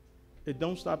it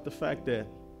don't stop the fact that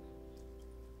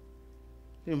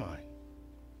they're mine.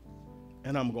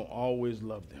 And I'm going to always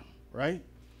love them, right?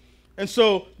 And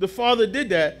so the father did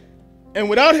that. And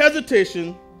without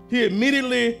hesitation, he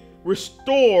immediately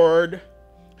restored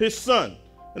his son.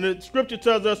 And the scripture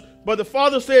tells us, but the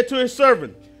father said to his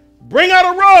servant, bring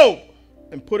out a robe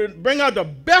and bring out the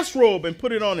best robe and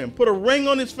put it on him. Put a ring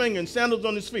on his finger and sandals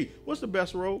on his feet. What's the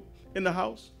best robe in the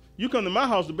house? You come to my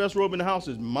house, the best robe in the house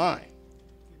is mine,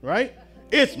 right?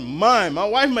 It's mine. My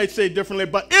wife might say it differently,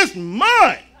 but it's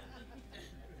mine.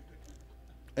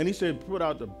 And he said, put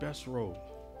out the best robe.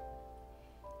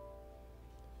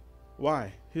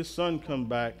 Why? His son come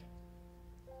back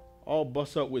all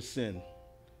bust up with sin,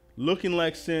 looking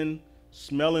like sin,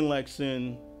 smelling like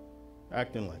sin,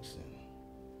 acting like sin.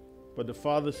 But the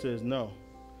Father says, no,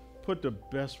 put the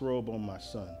best robe on my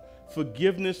son.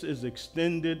 Forgiveness is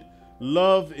extended.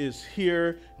 Love is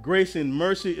here. Grace and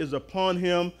mercy is upon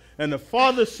him. And the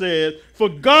Father said, for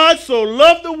God so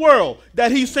loved the world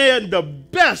that he said the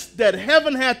best that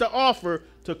heaven had to offer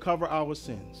to cover our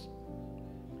sins.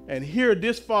 And here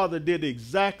this father did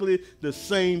exactly the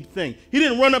same thing. He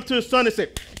didn't run up to his son and say,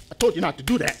 I told you not to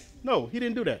do that. No, he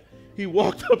didn't do that. He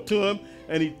walked up to him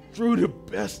and he threw the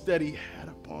best that he had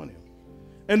upon him.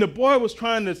 And the boy was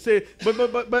trying to say,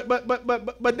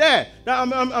 but Dad,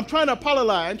 I'm trying to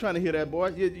apologize. I ain't trying to hear that, boy.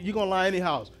 You're going to lie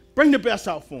anyhow. Bring the best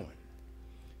out for him.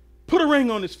 Put a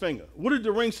ring on his finger. What did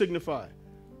the ring signify?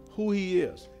 Who he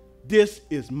is. This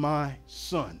is my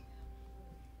son.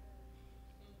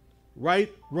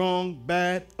 Right, wrong,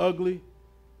 bad, ugly,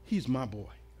 he's my boy.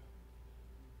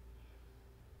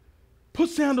 Put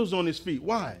sandals on his feet.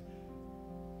 Why?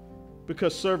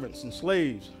 Because servants and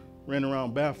slaves ran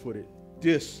around barefooted.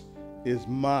 This is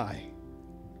my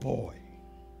boy.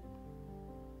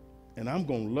 And I'm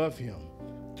going to love him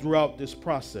throughout this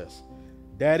process.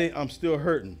 Daddy, I'm still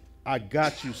hurting. I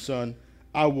got you, son.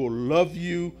 I will love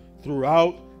you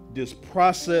throughout this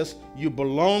process. You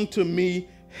belong to me.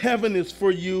 Heaven is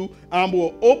for you. I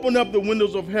will open up the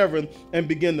windows of heaven and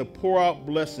begin to pour out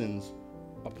blessings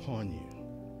upon you.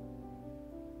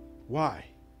 Why?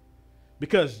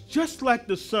 Because just like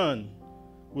the son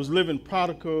was living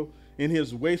prodigal in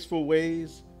his wasteful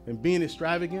ways and being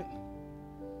extravagant,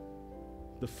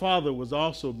 the father was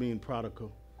also being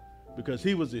prodigal because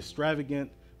he was extravagant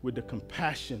with the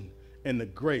compassion and the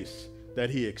grace that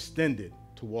he extended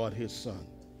toward his son.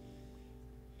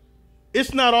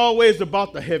 It's not always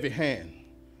about the heavy hand.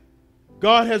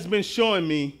 God has been showing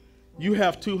me you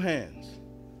have two hands,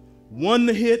 one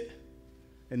to hit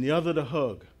and the other to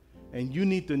hug. And you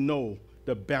need to know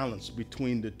the balance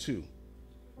between the two.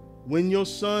 When your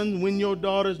son, when your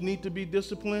daughters need to be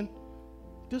disciplined,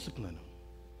 discipline them.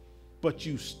 But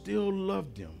you still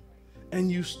love them,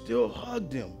 and you still hug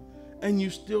them, and you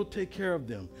still take care of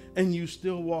them, and you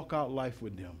still walk out life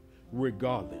with them,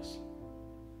 regardless.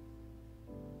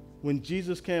 When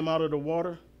Jesus came out of the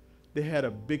water, they had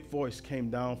a big voice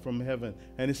came down from heaven,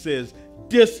 and it says,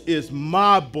 this is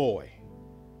my boy,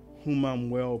 whom I'm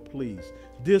well pleased.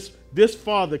 This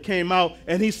father came out,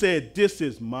 and he said, this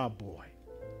is my boy.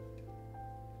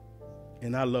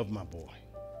 And I love my boy.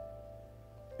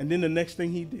 And then the next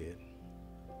thing he did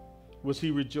was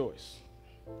he rejoiced.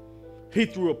 He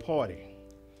threw a party.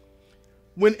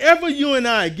 Whenever you and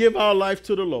I give our life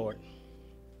to the Lord,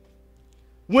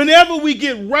 whenever we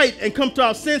get right and come to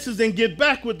our senses and get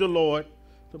back with the Lord,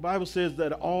 the Bible says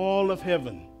that all of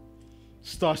heaven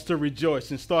starts to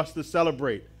rejoice and starts to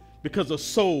celebrate because a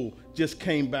soul just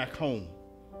came back home.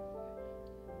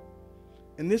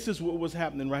 And this is what was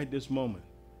happening right this moment.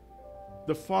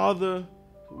 The father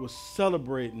was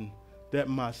celebrating that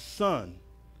my son,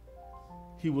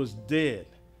 he was dead,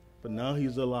 but now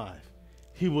he's alive.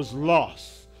 He was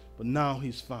lost, but now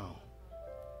he's found.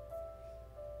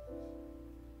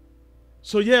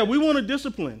 So yeah, we want to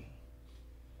discipline,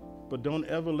 but don't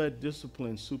ever let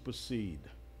discipline supersede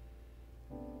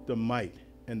the might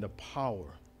and the power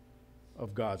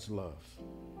of God's love.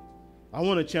 I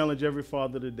want to challenge every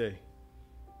father today.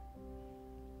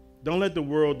 Don't let the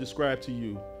world describe to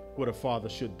you what a father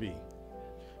should be.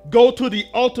 Go to the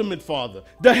ultimate father,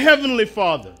 the heavenly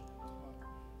father,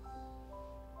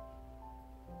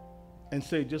 and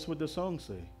say just what the song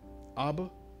say. Abba,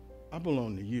 I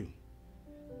belong to you.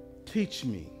 Teach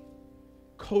me,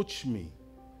 coach me,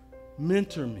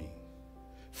 mentor me.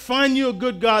 Find you a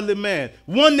good godly man,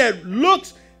 one that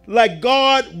looks like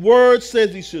God's word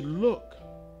says he should look,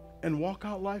 and walk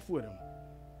out life with him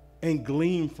and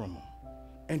glean from him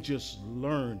and just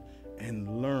learn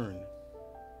and learn.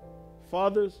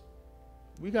 Fathers,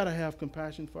 we got to have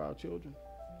compassion for our children.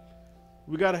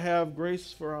 We got to have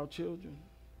grace for our children.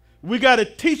 We got to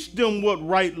teach them what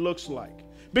right looks like,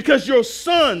 because your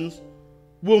sons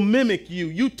will mimic you.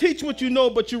 You teach what you know,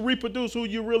 but you reproduce who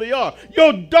you really are.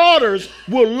 Your daughters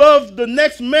will love the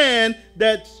next man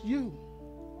that's you.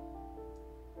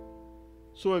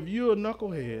 So if you're a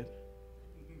knucklehead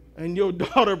and your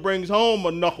daughter brings home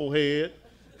a knucklehead,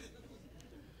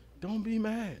 don't be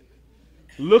mad.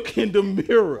 Look in the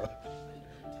mirror,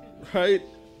 right?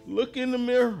 Look in the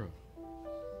mirror.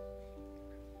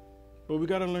 But we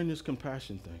got to learn this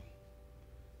compassion thing.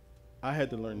 I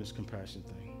had to learn this compassion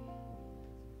thing.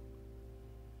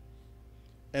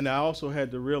 And I also had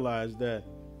to realize that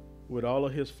with all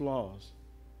of his flaws,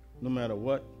 no matter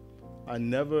what, I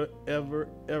never, ever,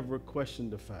 ever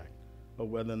questioned the fact of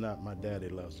whether or not my daddy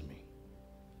loves me.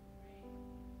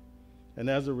 And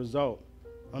as a result,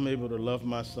 I'm able to love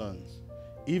my sons.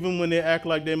 Even when they act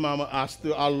like their mama,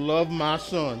 I love my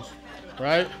sons,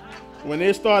 right? When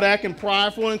they start acting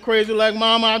prideful and crazy like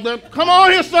mama, I say, come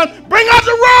on here, son, bring out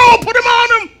the robe, put him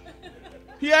on him.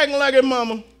 He acting like his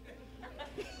mama.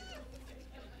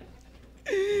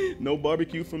 No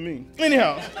barbecue for me.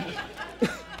 Anyhow,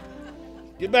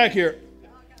 get back here.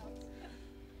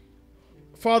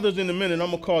 Fathers, in a minute, I'm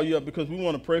going to call you up because we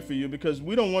want to pray for you, because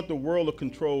we don't want the world to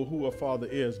control who a father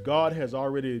is. God has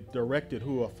already directed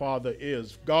who a father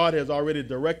is. God has already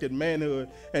directed manhood,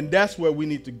 and that's where we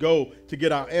need to go to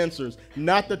get our answers.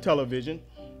 Not the television,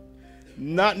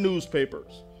 not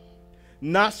newspapers,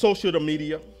 not social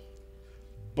media,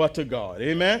 but to God.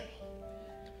 Amen?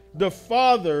 The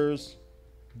Father's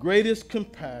greatest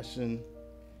compassion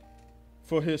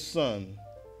for his Son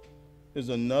is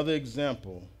another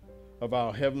example of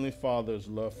our Heavenly Father's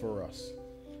love for us.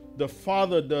 The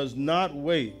Father does not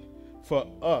wait for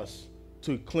us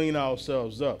to clean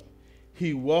ourselves up.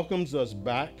 He welcomes us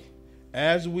back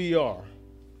as we are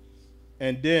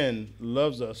and then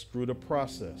loves us through the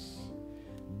process.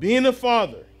 Being a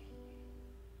father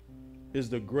is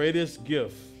the greatest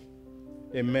gift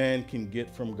a man can get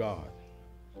from God.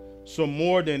 So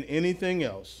more than anything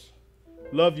else,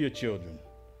 love your children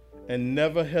and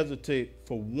never hesitate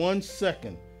for 1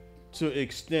 second to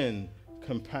extend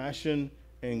compassion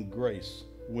and grace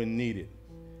when needed.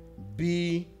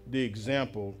 Be the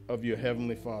example of your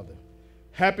Heavenly Father.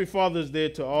 Happy Father's Day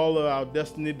to all of our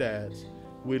Destiny dads.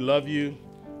 We love you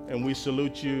and we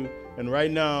salute you. And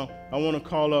right now, I want to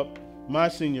call up my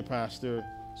senior pastor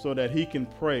so that he can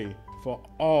pray for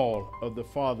all of the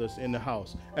fathers in the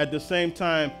house. At the same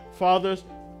time, fathers,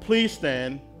 please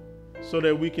stand so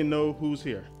that we can know who's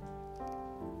here.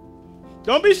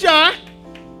 Don't be shy.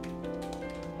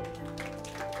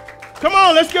 Come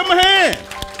on, let's give him a hand.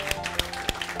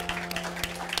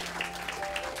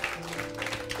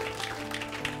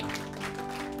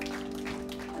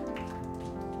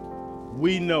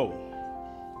 We know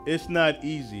it's not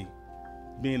easy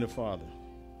being a father,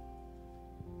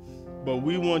 but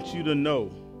we want you to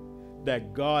know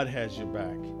that God has your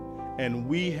back and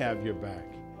we have your back,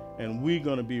 and we're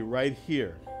going to be right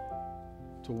here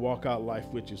to walk out life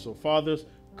with you. So fathers,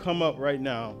 come up right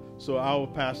now so our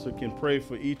pastor can pray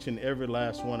for each and every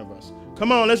last one of us.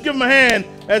 Come on, let's give them a hand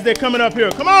as they're coming up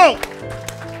here. Come on.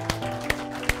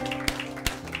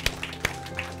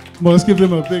 Well, let's give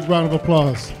them a big round of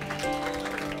applause.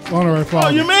 Honor our father.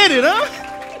 Oh, you made it, huh?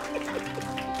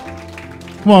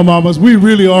 Come on, mamas. We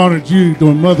really honored you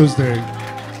during Mother's Day.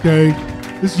 Okay?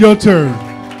 It's your turn.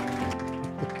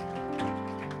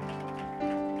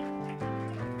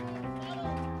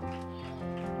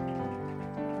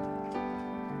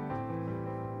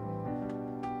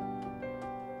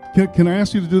 Can I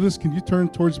ask you to do this? Can you turn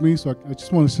towards me? So I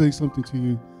just want to say something to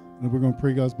you, and we're going to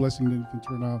pray God's blessing, then you can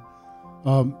turn out.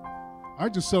 I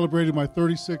just celebrated my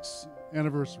 36th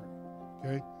anniversary,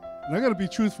 okay? And I got to be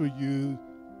truthful with you.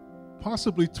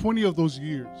 Possibly 20 of those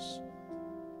years,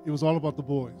 it was all about the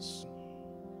boys.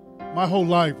 My whole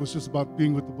life was just about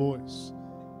being with the boys.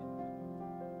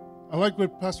 I like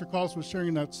what Pastor Carlos was sharing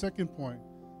in that second point,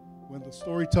 when the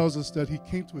story tells us that he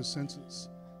came to his senses.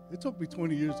 It took me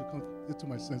 20 years to get to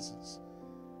my senses.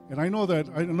 And I know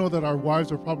that our wives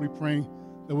are probably praying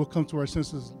that we'll come to our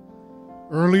senses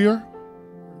earlier.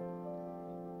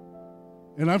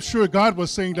 And I'm sure God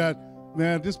was saying that,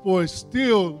 man, this boy is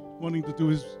still wanting to do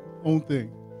his own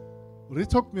thing. But it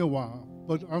took me a while.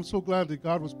 But I'm so glad that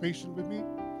God was patient with me.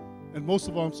 And most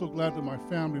of all, I'm so glad that my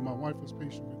family, my wife was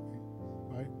patient with me,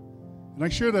 right? And I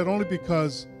share that only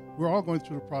because we're all going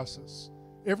through the process.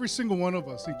 Every single one of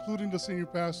us, including the senior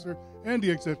pastor and the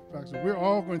executive pastor, we're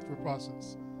all going through a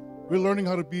process. We're learning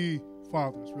how to be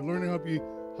fathers. We're learning how to be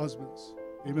husbands.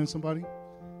 Amen, somebody?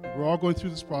 We're all going through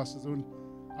this process. And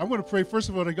I'm going to pray, first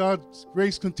of all, that God's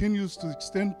grace continues to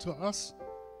extend to us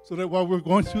so that while we're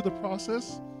going through the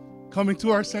process, coming to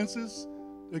our senses,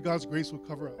 that God's grace will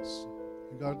cover us.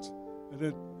 And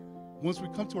that once we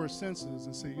come to our senses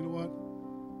and say, you know what?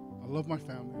 I love my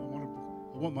family.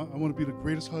 I want to be the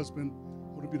greatest husband.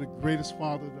 I want to be the greatest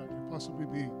father that I can possibly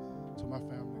be to my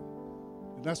family.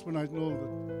 And that's when I know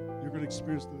that you're going to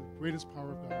experience the greatest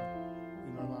power of God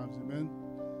in our lives. Amen.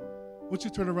 Once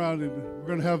you turn around, and we're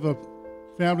going to have the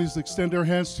families extend their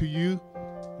hands to you.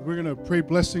 And we're going to pray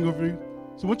blessing over you.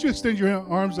 So once you extend your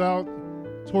arms out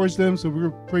towards them, so we're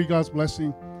going to pray God's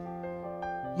blessing.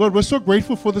 Lord, we're so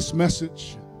grateful for this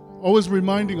message. Always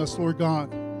reminding us, Lord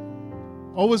God.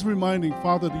 Always reminding,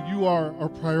 Father, that you are our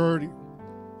priority.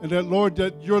 And that, Lord,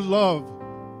 that your love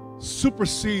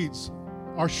supersedes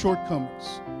our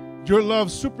shortcomings. Your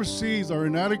love supersedes our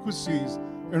inadequacies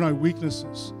and our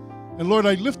weaknesses. And Lord,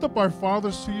 I lift up our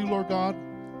fathers to you, Lord God.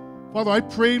 Father, I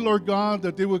pray, Lord God,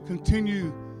 that they would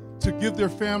continue to give their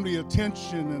family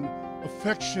attention and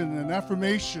affection and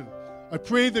affirmation. I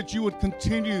pray that you would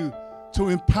continue to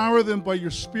empower them by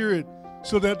your Spirit,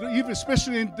 so that even,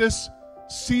 especially in this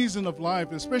season of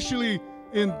life, especially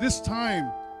in this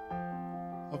time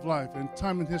of life and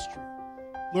time in history,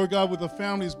 Lord God, with the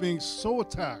families being so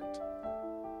attacked,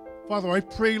 Father, I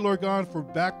pray, Lord God, for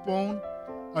backbone.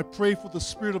 I pray for the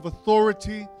spirit of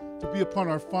authority to be upon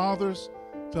our fathers,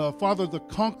 Father, to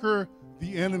conquer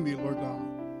the enemy, Lord God.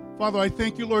 Father, I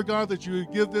thank you, Lord God, that you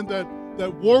would give them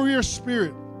that warrior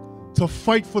spirit to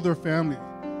fight for their family.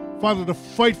 Father, to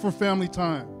fight for family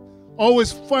time.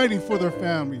 Always fighting for their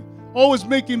family. Always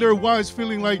making their wives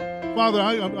feeling like, Father,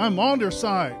 I'm on their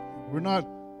side. We're not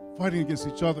fighting against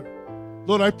each other.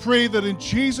 Lord, I pray that in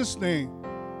Jesus' name,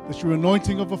 that your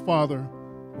anointing of a father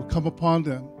will come upon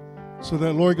them, so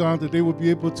that, Lord God, that they will be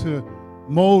able to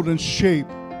mold and shape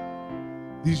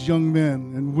these young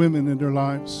men and women in their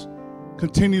lives.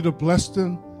 Continue to bless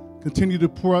them. Continue to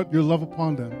pour out your love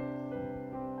upon them.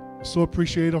 I so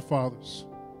appreciate our fathers.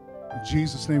 In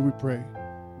Jesus' name we pray.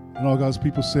 And all God's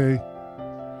people say,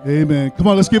 amen. Come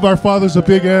on, let's give our fathers a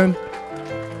big hand.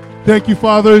 Thank you,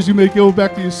 fathers. You may go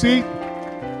back to your seat.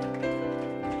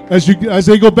 As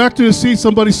they go back to the seat,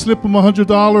 somebody slip them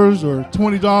 $100 or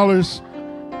 $20.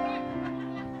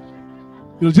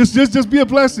 You know, just be a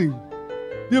blessing.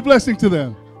 Be a blessing to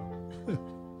them.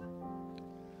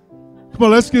 Come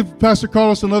on, let's give Pastor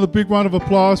Carlos another big round of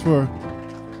applause for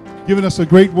giving us a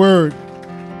great word.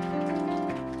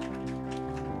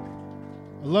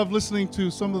 I love listening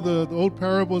to some of the old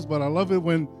parables, but I love it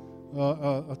when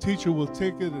a teacher will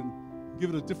take it and give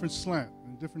it a different slant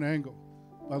and a different angle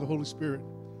by the Holy Spirit.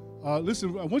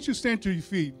 Listen, I want you to stand to your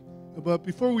feet. But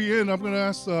before we end, I'm going to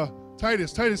ask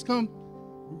Titus. Titus, come.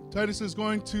 Titus is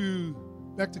going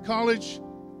back to college.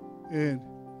 And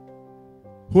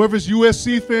whoever's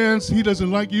USC fans, he doesn't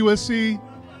like USC.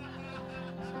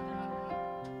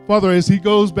 Father, as he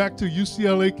goes back to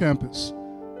UCLA campus,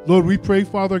 Lord, we pray,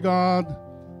 Father God,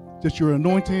 that your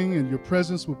anointing and your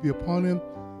presence will be upon him.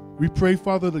 We pray,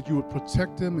 Father, that you would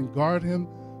protect him and guard him.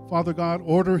 Father God,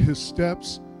 order his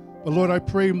steps. But Lord, I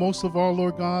pray most of all,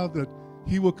 Lord God, that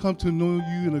he will come to know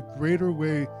you in a greater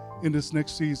way in this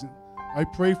next season. I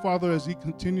pray, Father, as he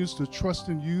continues to trust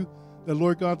in you, that,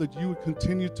 Lord God, that you would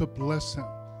continue to bless him.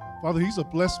 Father, he's a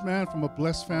blessed man from a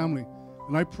blessed family.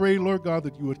 And I pray, Lord God,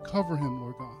 that you would cover him,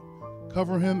 Lord God.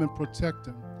 Cover him and protect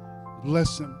him.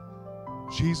 Bless him.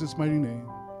 In Jesus' mighty name,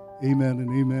 amen and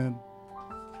amen.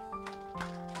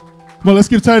 Come on, let's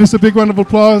give Titus a big round of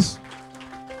applause.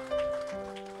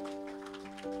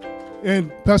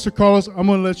 And Pastor Carlos, I'm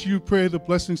going to let you pray the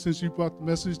blessing since you brought the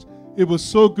message. It was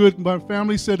so good. My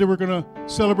family said they were going to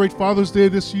celebrate Father's Day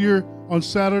this year on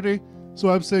Saturday. So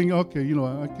I'm saying, okay, you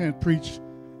know, I can't preach.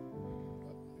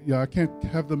 Yeah, I can't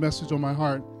have the message on my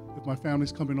heart if my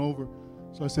family's coming over.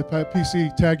 So I said,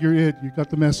 PC, tag your it. You got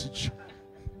the message.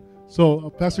 So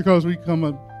Pastor Carlos, will you come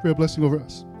and pray a blessing over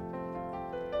us?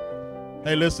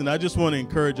 Hey, listen, I just want to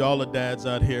encourage all the dads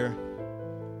out here.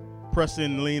 Press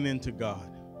in, lean into God.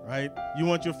 Right? You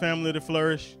want your family to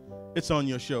flourish? It's on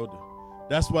your shoulder.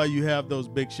 That's why you have those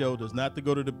big shoulders, not to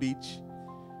go to the beach,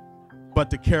 but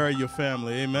to carry your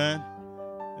family. Amen?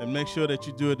 And make sure that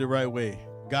you do it the right way.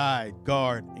 Guide,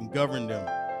 guard, and govern them.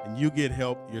 And you get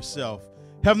help yourself.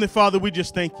 Heavenly Father, we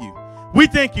just thank you. We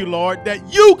thank you, Lord,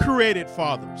 that you created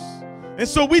fathers. And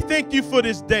so we thank you for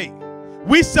this day.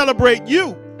 We celebrate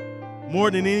you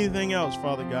more than anything else,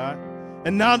 Father God.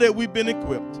 And now that we've been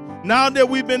equipped, now that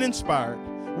we've been inspired,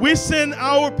 we send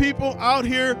our people out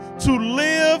here to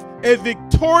live a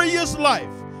victorious life,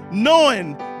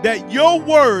 knowing that your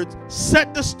words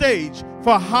set the stage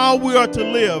for how we are to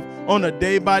live on a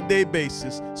day-by-day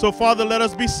basis. So, Father, let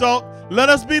us be salt, let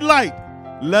us be light,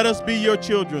 let us be your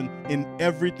children in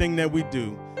everything that we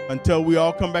do. Until we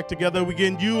all come back together, we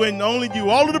give you and only you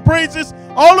all of the praises,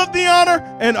 all of the honor,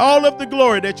 and all of the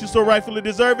glory that you so rightfully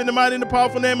deserve. In the mighty and the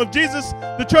powerful name of Jesus,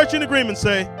 the church in agreement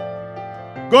say,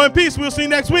 go in peace. We'll see you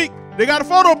next week. They got a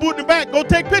photo booth in the back. Go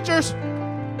take pictures.